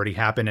studios already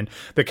happen. And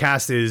the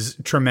cast is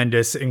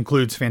tremendous,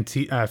 includes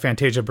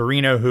Fantasia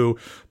Barrino, who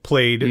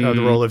played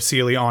the role of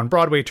Celia on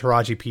Broadway,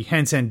 Taraji P.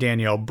 Henson,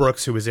 Danielle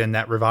Brooks, who was in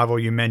that revival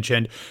you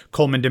mentioned,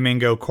 Coleman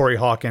Domingo, Corey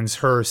Hawkins,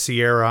 Her,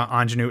 Sierra,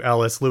 Anjanou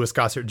Ellis, Louis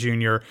Gossett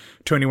Jr.,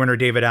 Tony winner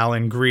David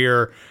Allen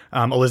Greer,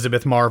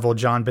 Elizabeth Marvel,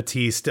 John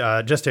Batiste,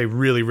 just a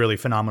really, really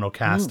phenomenal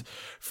cast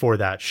for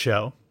that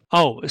show.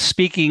 Oh,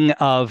 speaking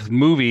of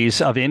movies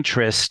of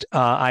interest,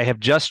 I have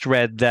just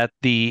read that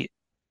the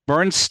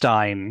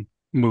Bernstein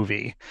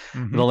movie,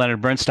 the Leonard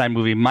Bernstein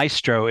movie,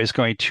 Maestro, is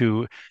going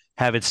to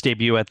have its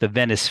debut at the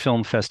Venice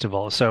Film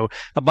Festival. So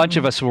a bunch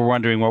of us were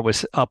wondering what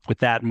was up with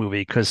that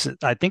movie, because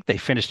I think they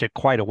finished it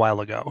quite a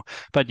while ago.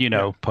 But,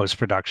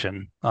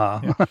 post-production.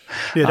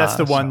 That's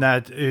the one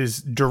that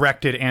is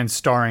directed and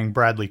starring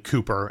Bradley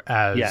Cooper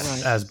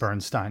as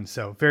Bernstein.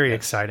 So very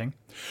exciting.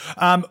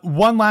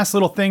 One last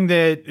little thing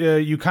that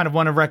you kind of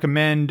want to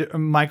recommend,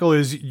 Michael,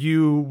 is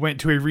you went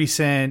to a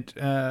recent,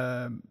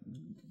 I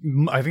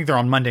think they're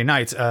on Monday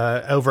nights,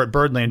 over at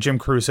Birdland, Jim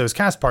Caruso's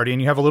cast party,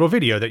 and you have a little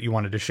video that you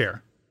wanted to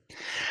share.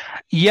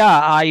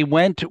 Yeah, I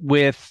went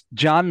with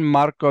Gian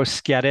Marco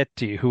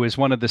Schiaretti, who is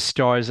one of the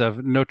stars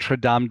of Notre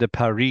Dame de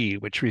Paris,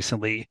 which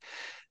recently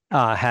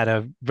had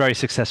a very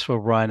successful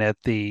run at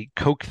the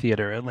Koch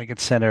Theater at Lincoln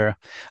Center.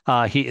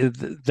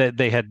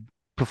 They had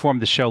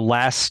performed the show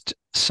last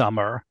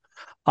summer,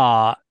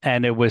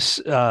 and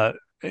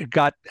it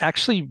got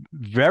actually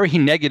very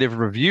negative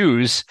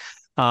reviews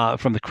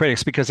from the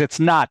critics, because it's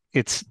not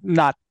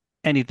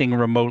anything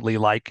remotely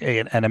like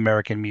an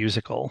American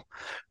musical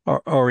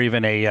or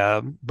even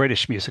a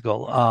British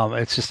musical.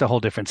 It's just a whole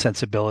different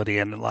sensibility,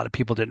 and a lot of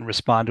people didn't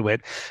respond to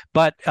it.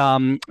 But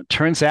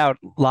turns out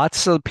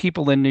lots of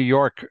people in New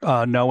York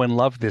know and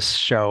love this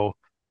show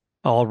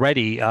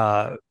already.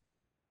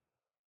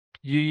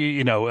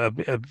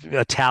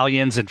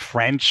 Italians and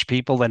French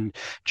people and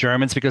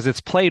Germans, because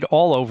it's played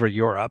all over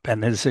Europe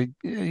and is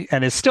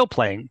still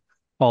playing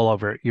all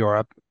over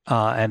Europe.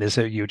 And is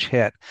a huge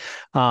hit.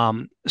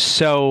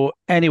 So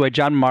anyway,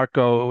 Gian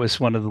Marco was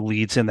one of the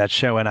leads in that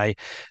show, and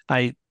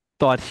I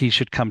thought he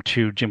should come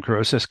to Jim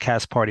Caruso's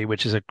cast party,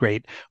 which is a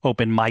great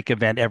open mic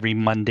event every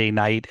Monday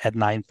night at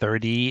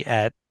 9:30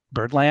 at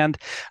Birdland,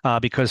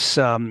 because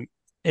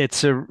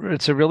it's a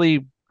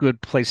really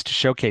good place to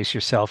showcase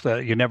yourself.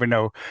 You never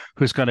know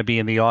who's going to be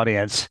in the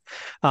audience.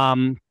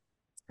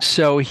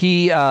 So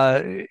he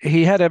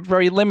had a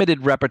very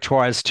limited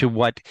repertoire as to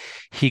what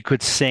he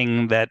could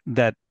sing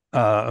that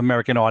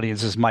American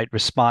audiences might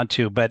respond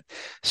to, but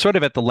sort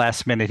of at the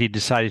last minute, he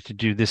decided to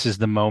do "This Is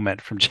the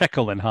Moment" from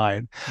Jekyll and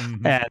Hyde.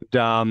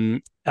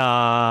 And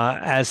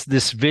as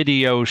this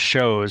video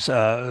shows,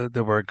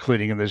 that we're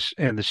including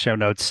in the show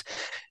notes,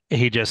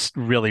 he just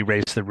really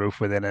raised the roof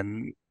with it,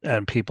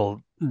 and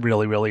people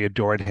really, really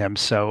adored him.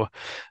 So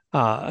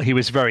he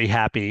was very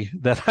happy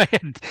that I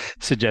had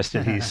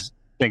suggested he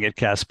sing at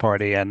Cast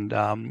Party, and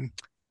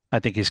I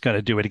think he's going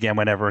to do it again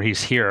whenever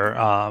he's here.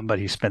 But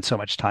he spent so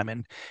much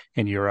time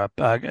in Europe.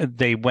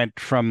 They went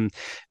from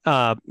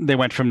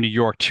New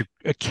York to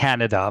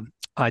Canada,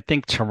 I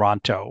think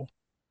Toronto,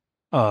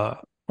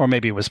 or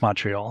maybe it was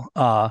Montreal,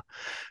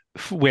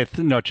 with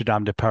Notre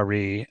Dame de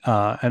Paris.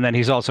 And then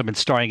he's also been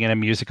starring in a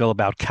musical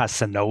about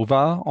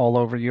Casanova all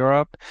over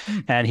Europe.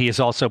 And he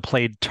has also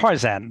played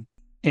Tarzan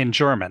in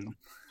German.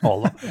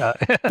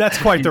 That's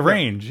quite the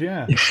range.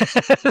 Yeah.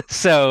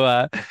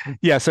 So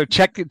so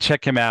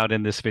check him out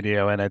in this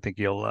video, and I think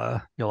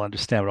you'll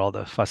understand what all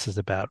the fuss is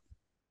about.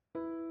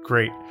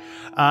 Great.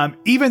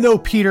 Even though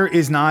Peter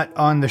is not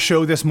on the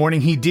show this morning,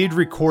 he did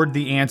record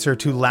the answer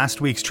to last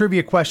week's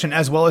trivia question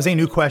as well as a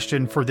new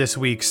question for this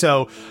week.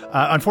 So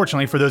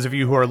unfortunately, for those of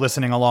you who are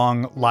listening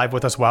along live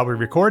with us while we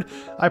record,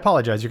 I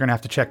apologize. You're going to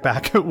have to check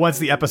back once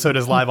the episode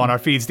is live on our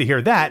feeds to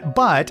hear that.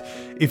 But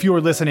if you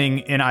are listening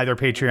in either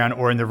Patreon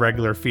or in the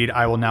regular feed,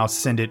 I will now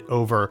send it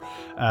over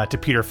to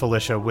Peter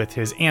Felicia with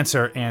his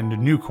answer and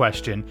new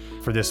question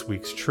for this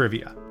week's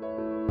trivia.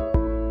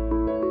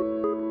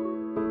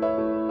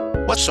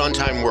 What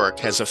Sondheim work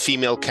has a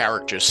female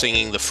character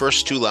singing the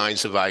first two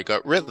lines of I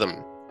Got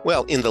Rhythm?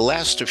 Well, in The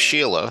Last of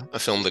Sheila, a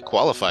film that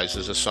qualifies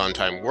as a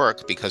Sondheim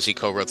work because he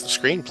co-wrote the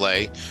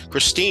screenplay,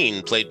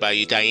 Christine, played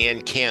by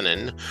Diane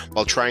Cannon,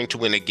 while trying to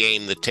win a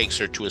game that takes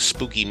her to a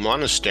spooky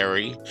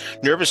monastery,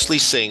 nervously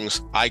sings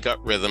I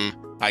Got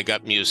Rhythm, I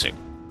Got Music.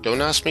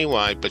 Don't ask me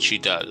why, but she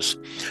does.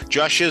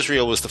 Josh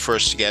Israel was the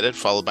first to get it,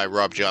 followed by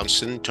Rob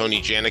Johnson,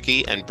 Tony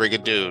Janicki, and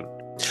Brigadoon.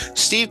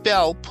 Steve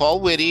Bell, Paul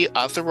Whitty,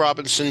 Arthur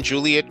Robinson,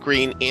 Juliet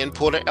Green, and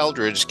Porter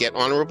Eldridge get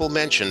honorable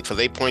mention, for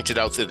they pointed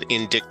out that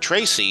in Dick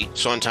Tracy,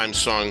 Sondheim's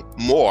song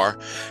More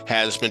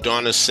has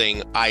Madonna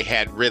sing I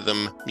Had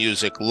Rhythm,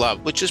 Music,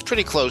 Love, which is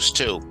pretty close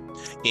too.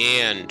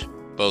 And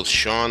both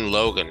Sean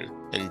Logan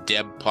and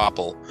Deb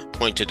Popple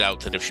pointed out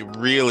that if you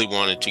really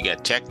wanted to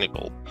get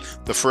technical,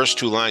 the first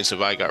two lines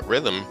of I Got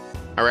Rhythm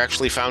are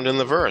actually found in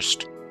the verse.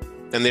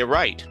 And they're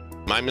right.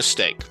 My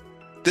mistake.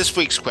 This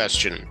week's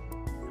question.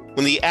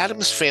 When the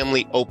Addams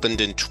Family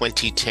opened in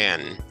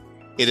 2010,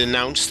 it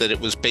announced that it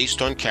was based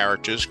on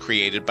characters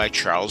created by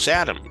Charles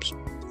Addams.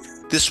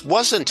 This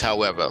wasn't,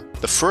 however,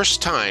 the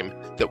first time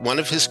that one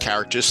of his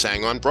characters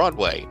sang on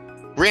Broadway.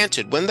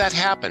 Granted, when that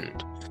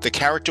happened, the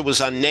character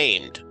was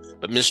unnamed,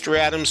 but Mr.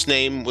 Addams'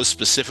 name was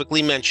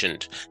specifically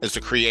mentioned as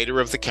the creator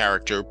of the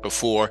character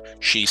before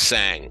she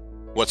sang.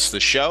 What's the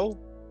show,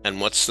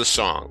 and what's the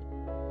song?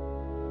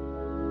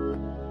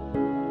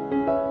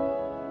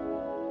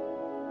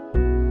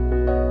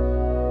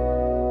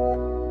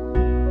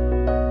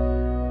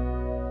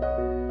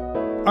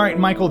 All right,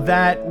 Michael,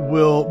 that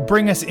will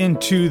bring us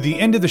into the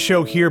end of the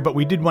show here, but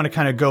we did want to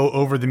kind of go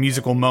over the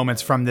musical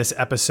moments from this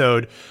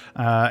episode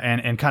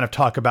and kind of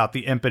talk about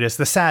the impetus,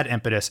 the sad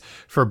impetus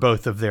for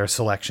both of their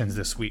selections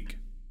this week.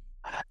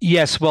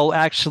 Yes, well,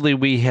 actually,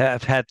 we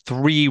have had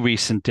 3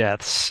 recent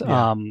deaths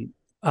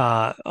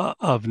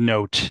of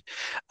note.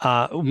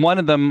 One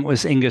of them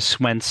was Inga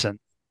Swenson,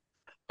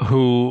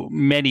 who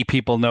many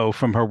people know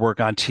from her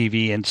work on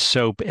TV in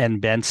Soap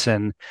and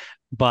Benson,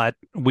 but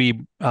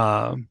we...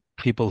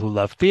 people who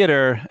love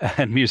theater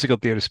and musical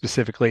theater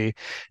specifically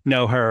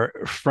know her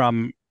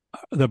from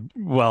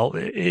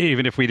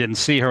even if we didn't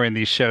see her in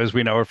these shows,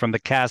 we know her from the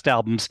cast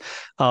albums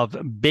of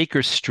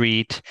Baker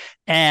Street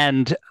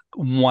and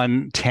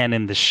 110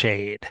 in the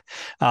Shade.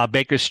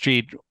 Baker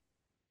Street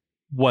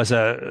was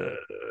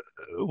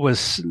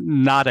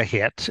not a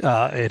hit.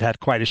 It had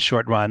quite a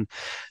short run,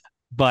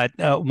 but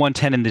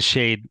 110 in the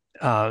Shade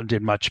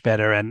did much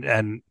better.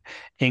 And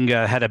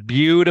Inga had a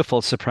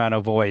beautiful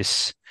soprano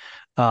voice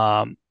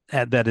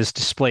that is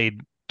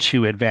displayed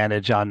to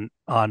advantage on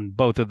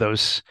both of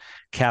those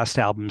cast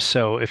albums.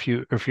 So if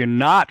you're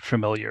not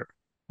familiar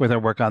with her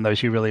work on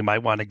those, you really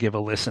might want to give a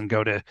listen.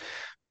 Go to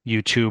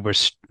YouTube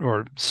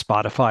or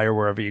Spotify or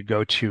wherever you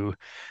go to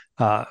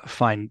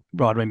find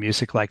Broadway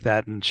music like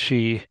that. And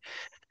she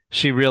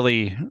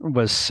really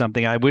was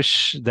something. I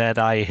wish that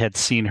I had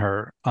seen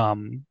her,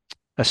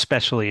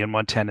 especially in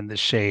 110 in the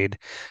Shade.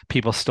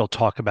 People still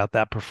talk about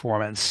that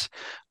performance,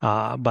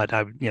 but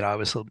I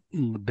was a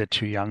little bit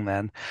too young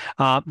then.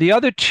 The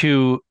other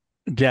 2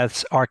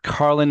 deaths are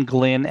Carlin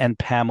Glynn and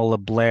Pamela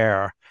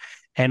Blair.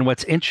 And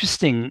what's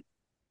interesting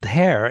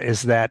there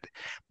is that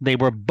they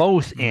were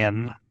both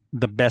in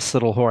The Best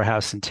Little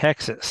Whorehouse in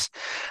Texas.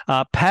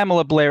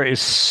 Pamela Blair is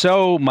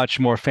so much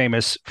more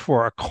famous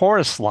for a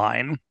chorus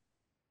line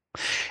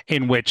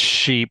in which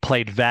she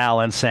played Val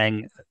and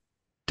sang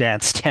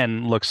Dance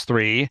 10 Looks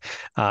 3,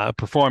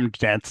 performed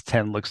Dance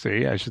 10 Looks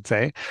 3, I should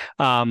say.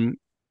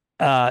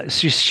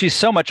 she's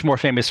so much more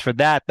famous for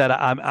that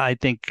I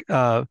think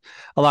a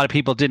lot of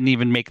people didn't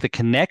even make the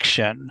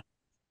connection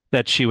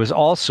that she was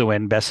also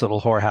in Best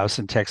Little Whorehouse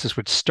in Texas,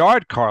 which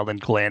starred Carlin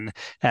Glynn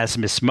as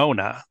Miss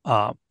Mona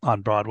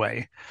on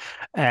Broadway.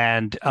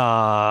 And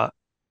the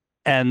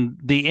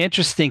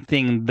interesting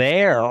thing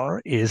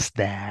there is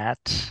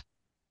that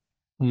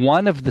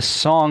one of the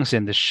songs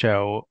in the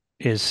show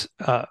is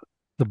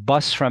The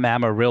Bus from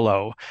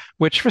Amarillo,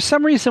 which for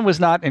some reason was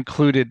not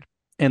included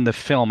in the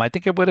film. I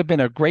think it would have been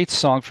a great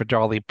song for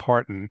Dolly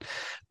Parton,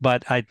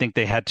 but I think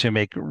they had to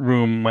make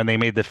room when they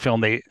made the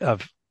film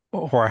of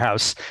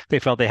Whorehouse. They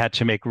felt they had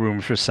to make room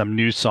for some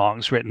new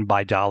songs written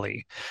by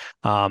Dolly,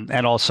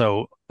 and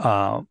also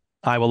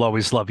I Will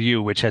Always Love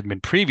You, which had been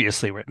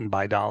previously written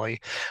by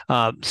Dolly.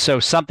 So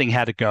something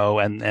had to go,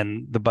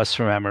 and The Bus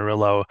from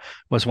Amarillo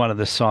was one of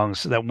the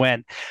songs that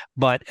went.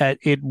 But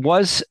it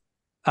was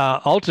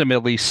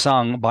ultimately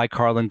sung by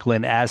Carlin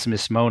Glynn as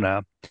Miss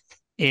Mona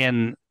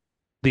in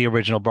the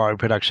original Broadway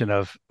production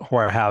of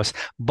Whorehouse,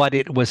 but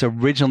it was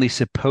originally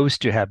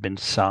supposed to have been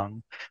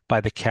sung by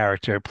the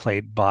character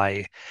played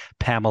by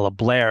Pamela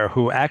Blair,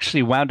 who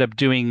actually wound up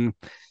doing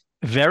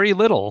very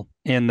little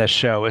in the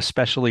show,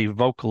 especially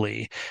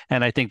vocally.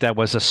 And I think that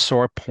was a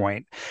sore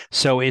point.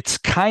 So it's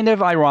kind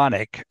of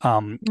ironic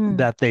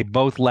that they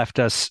both left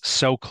us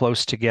so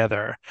close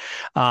together.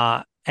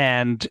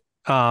 And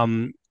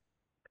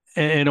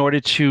in order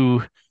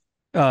to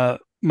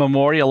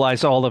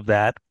memorialize all of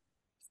that,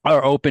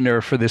 our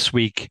opener for this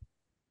week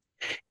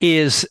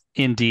is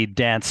indeed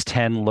Dance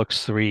 10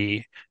 Looks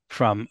 3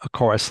 from A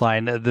Chorus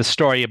Line. The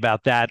story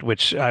about that,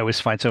 which I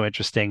always find so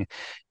interesting,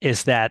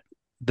 is that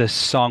the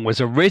song was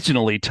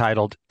originally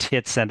titled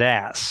Tits and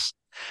Ass.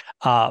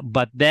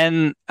 But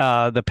then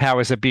the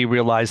powers that be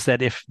realized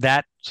that if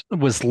that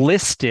was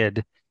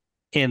listed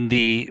in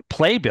the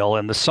playbill,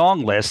 in the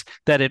song list,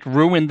 that it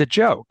ruined the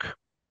joke.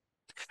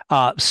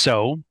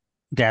 So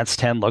Dance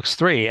 10 Looks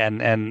 3.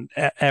 And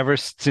ever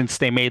since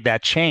they made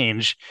that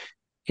change,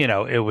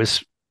 it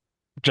was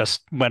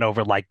just went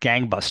over like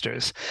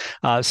gangbusters.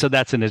 So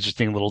that's an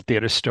interesting little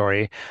theater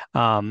story.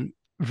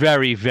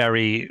 Very,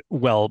 very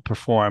well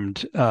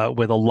performed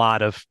with a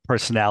lot of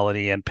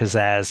personality and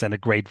pizzazz and a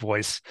great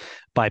voice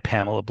by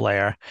Pamela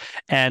Blair.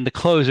 And the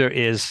closer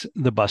is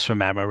The Bus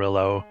from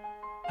Amarillo,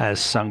 as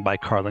sung by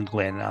Carlin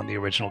Glynn on the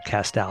original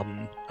cast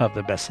album of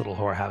The Best Little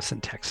Whorehouse in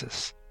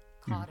Texas.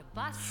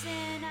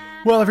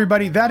 Well,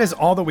 everybody, that is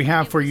all that we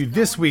have for you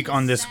this week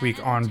on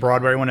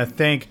Broadway. I want to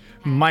thank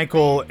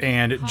Michael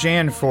and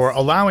Jan for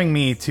allowing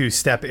me to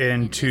step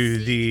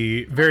into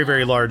the very,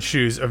 very large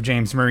shoes of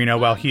James Marino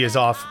while he is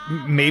off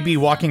maybe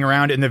walking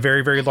around in the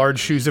very, very large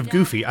shoes of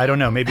Goofy. I don't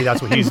know. Maybe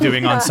that's what he's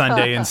doing on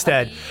Sunday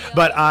instead.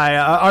 But I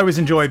always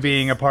enjoy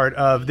being a part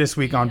of This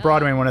Week on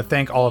Broadway. I want to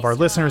thank all of our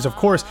listeners. Of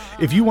course,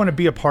 if you want to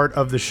be a part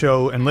of the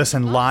show and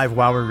listen live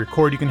while we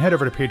record, you can head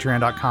over to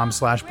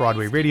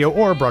patreon.com/Broadway Radio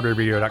or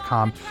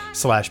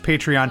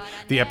broadwayradio.com/Patreon.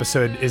 The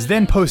episode is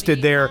then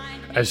posted there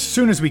as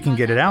soon as we can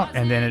get it out,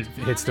 and then it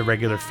hits the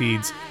regular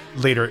feeds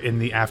later in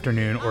the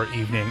afternoon or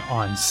evening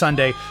on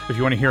Sunday. If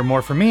you want to hear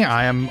more from me,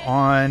 I am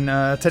on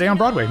Today on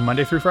Broadway,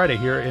 Monday through Friday,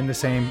 here in the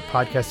same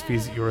podcast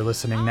feeds that you are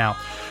listening now.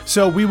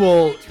 So we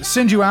will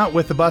send you out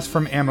with The Bus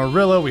from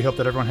Amarillo. We hope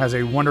that everyone has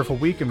a wonderful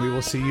week, and we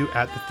will see you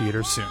at the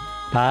theater soon.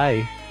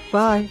 Bye.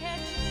 Bye.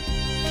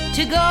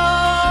 To go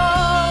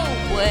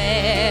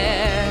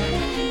where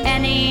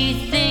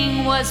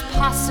anything was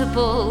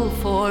possible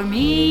for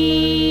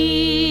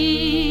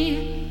me.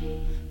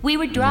 We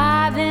were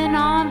driving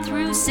on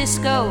through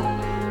Cisco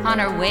on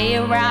our way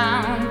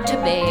around to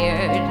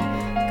Baird.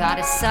 Got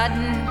a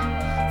sudden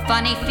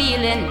funny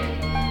feeling,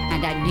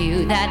 and I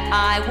knew that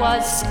I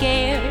was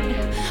scared.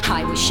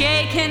 I was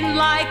shaking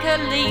like a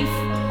leaf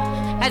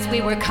as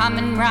we were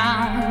coming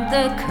round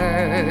the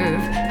curve.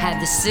 Had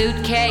the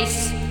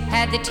suitcase,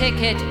 had the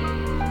ticket,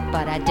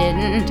 but I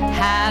didn't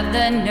have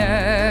the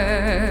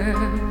nerve.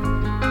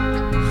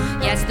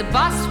 Yes, the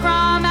bus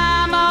from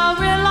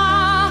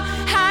Amarillo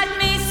had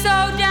me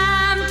so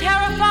damn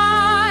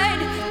terrified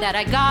that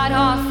I got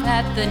off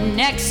at the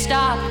next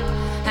stop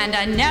and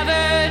I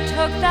never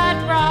took that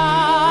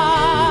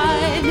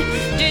ride.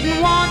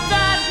 Didn't want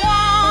that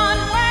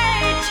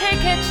one-way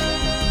ticket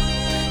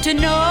to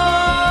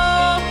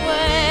nowhere.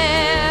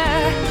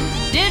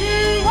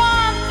 Didn't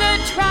want the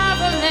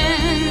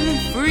traveling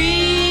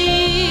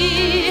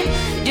free.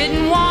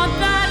 Didn't want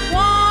that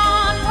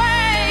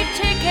one-way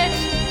ticket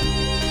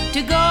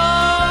to go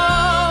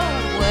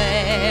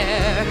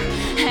where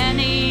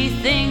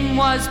anything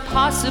was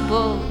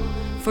possible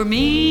for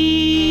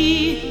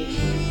me.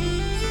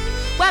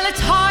 Well, it's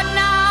hard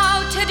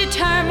now to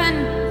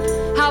determine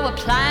how a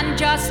plan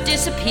just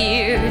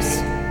disappears,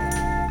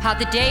 how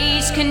the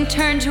days can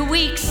turn to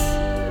weeks,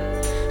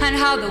 and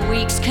how the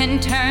weeks can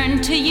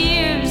turn to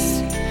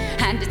years.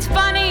 And it's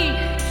funny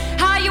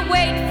how you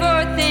wait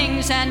for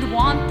things and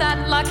want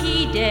that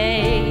lucky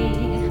day.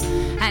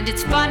 And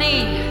it's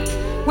funny,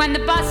 when the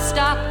bus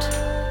stopped,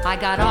 I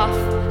got off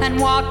and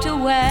walked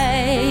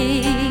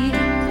away.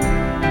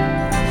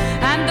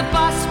 And the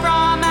bus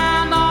from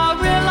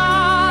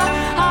Amarillo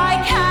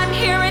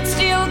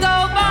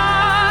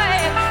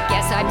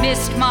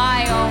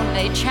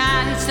a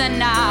chance, and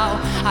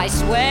now I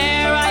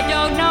swear I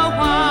don't know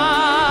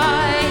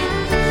why.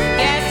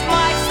 Guess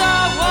life's a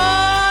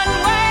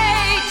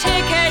one-way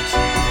ticket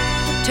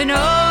to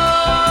nowhere.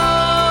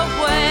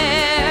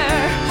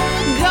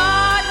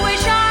 God,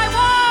 wish I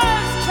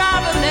was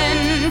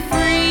traveling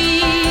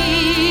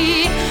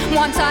free.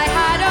 Once I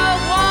had a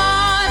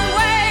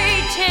one-way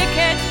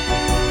ticket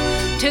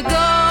to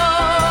go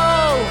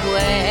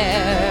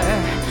where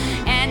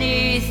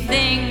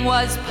anything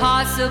was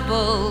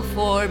possible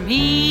for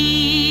me.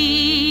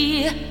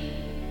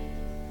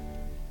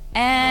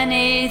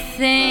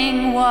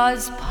 Anything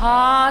was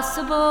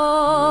possible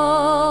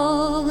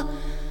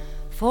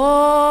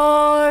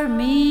for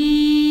me.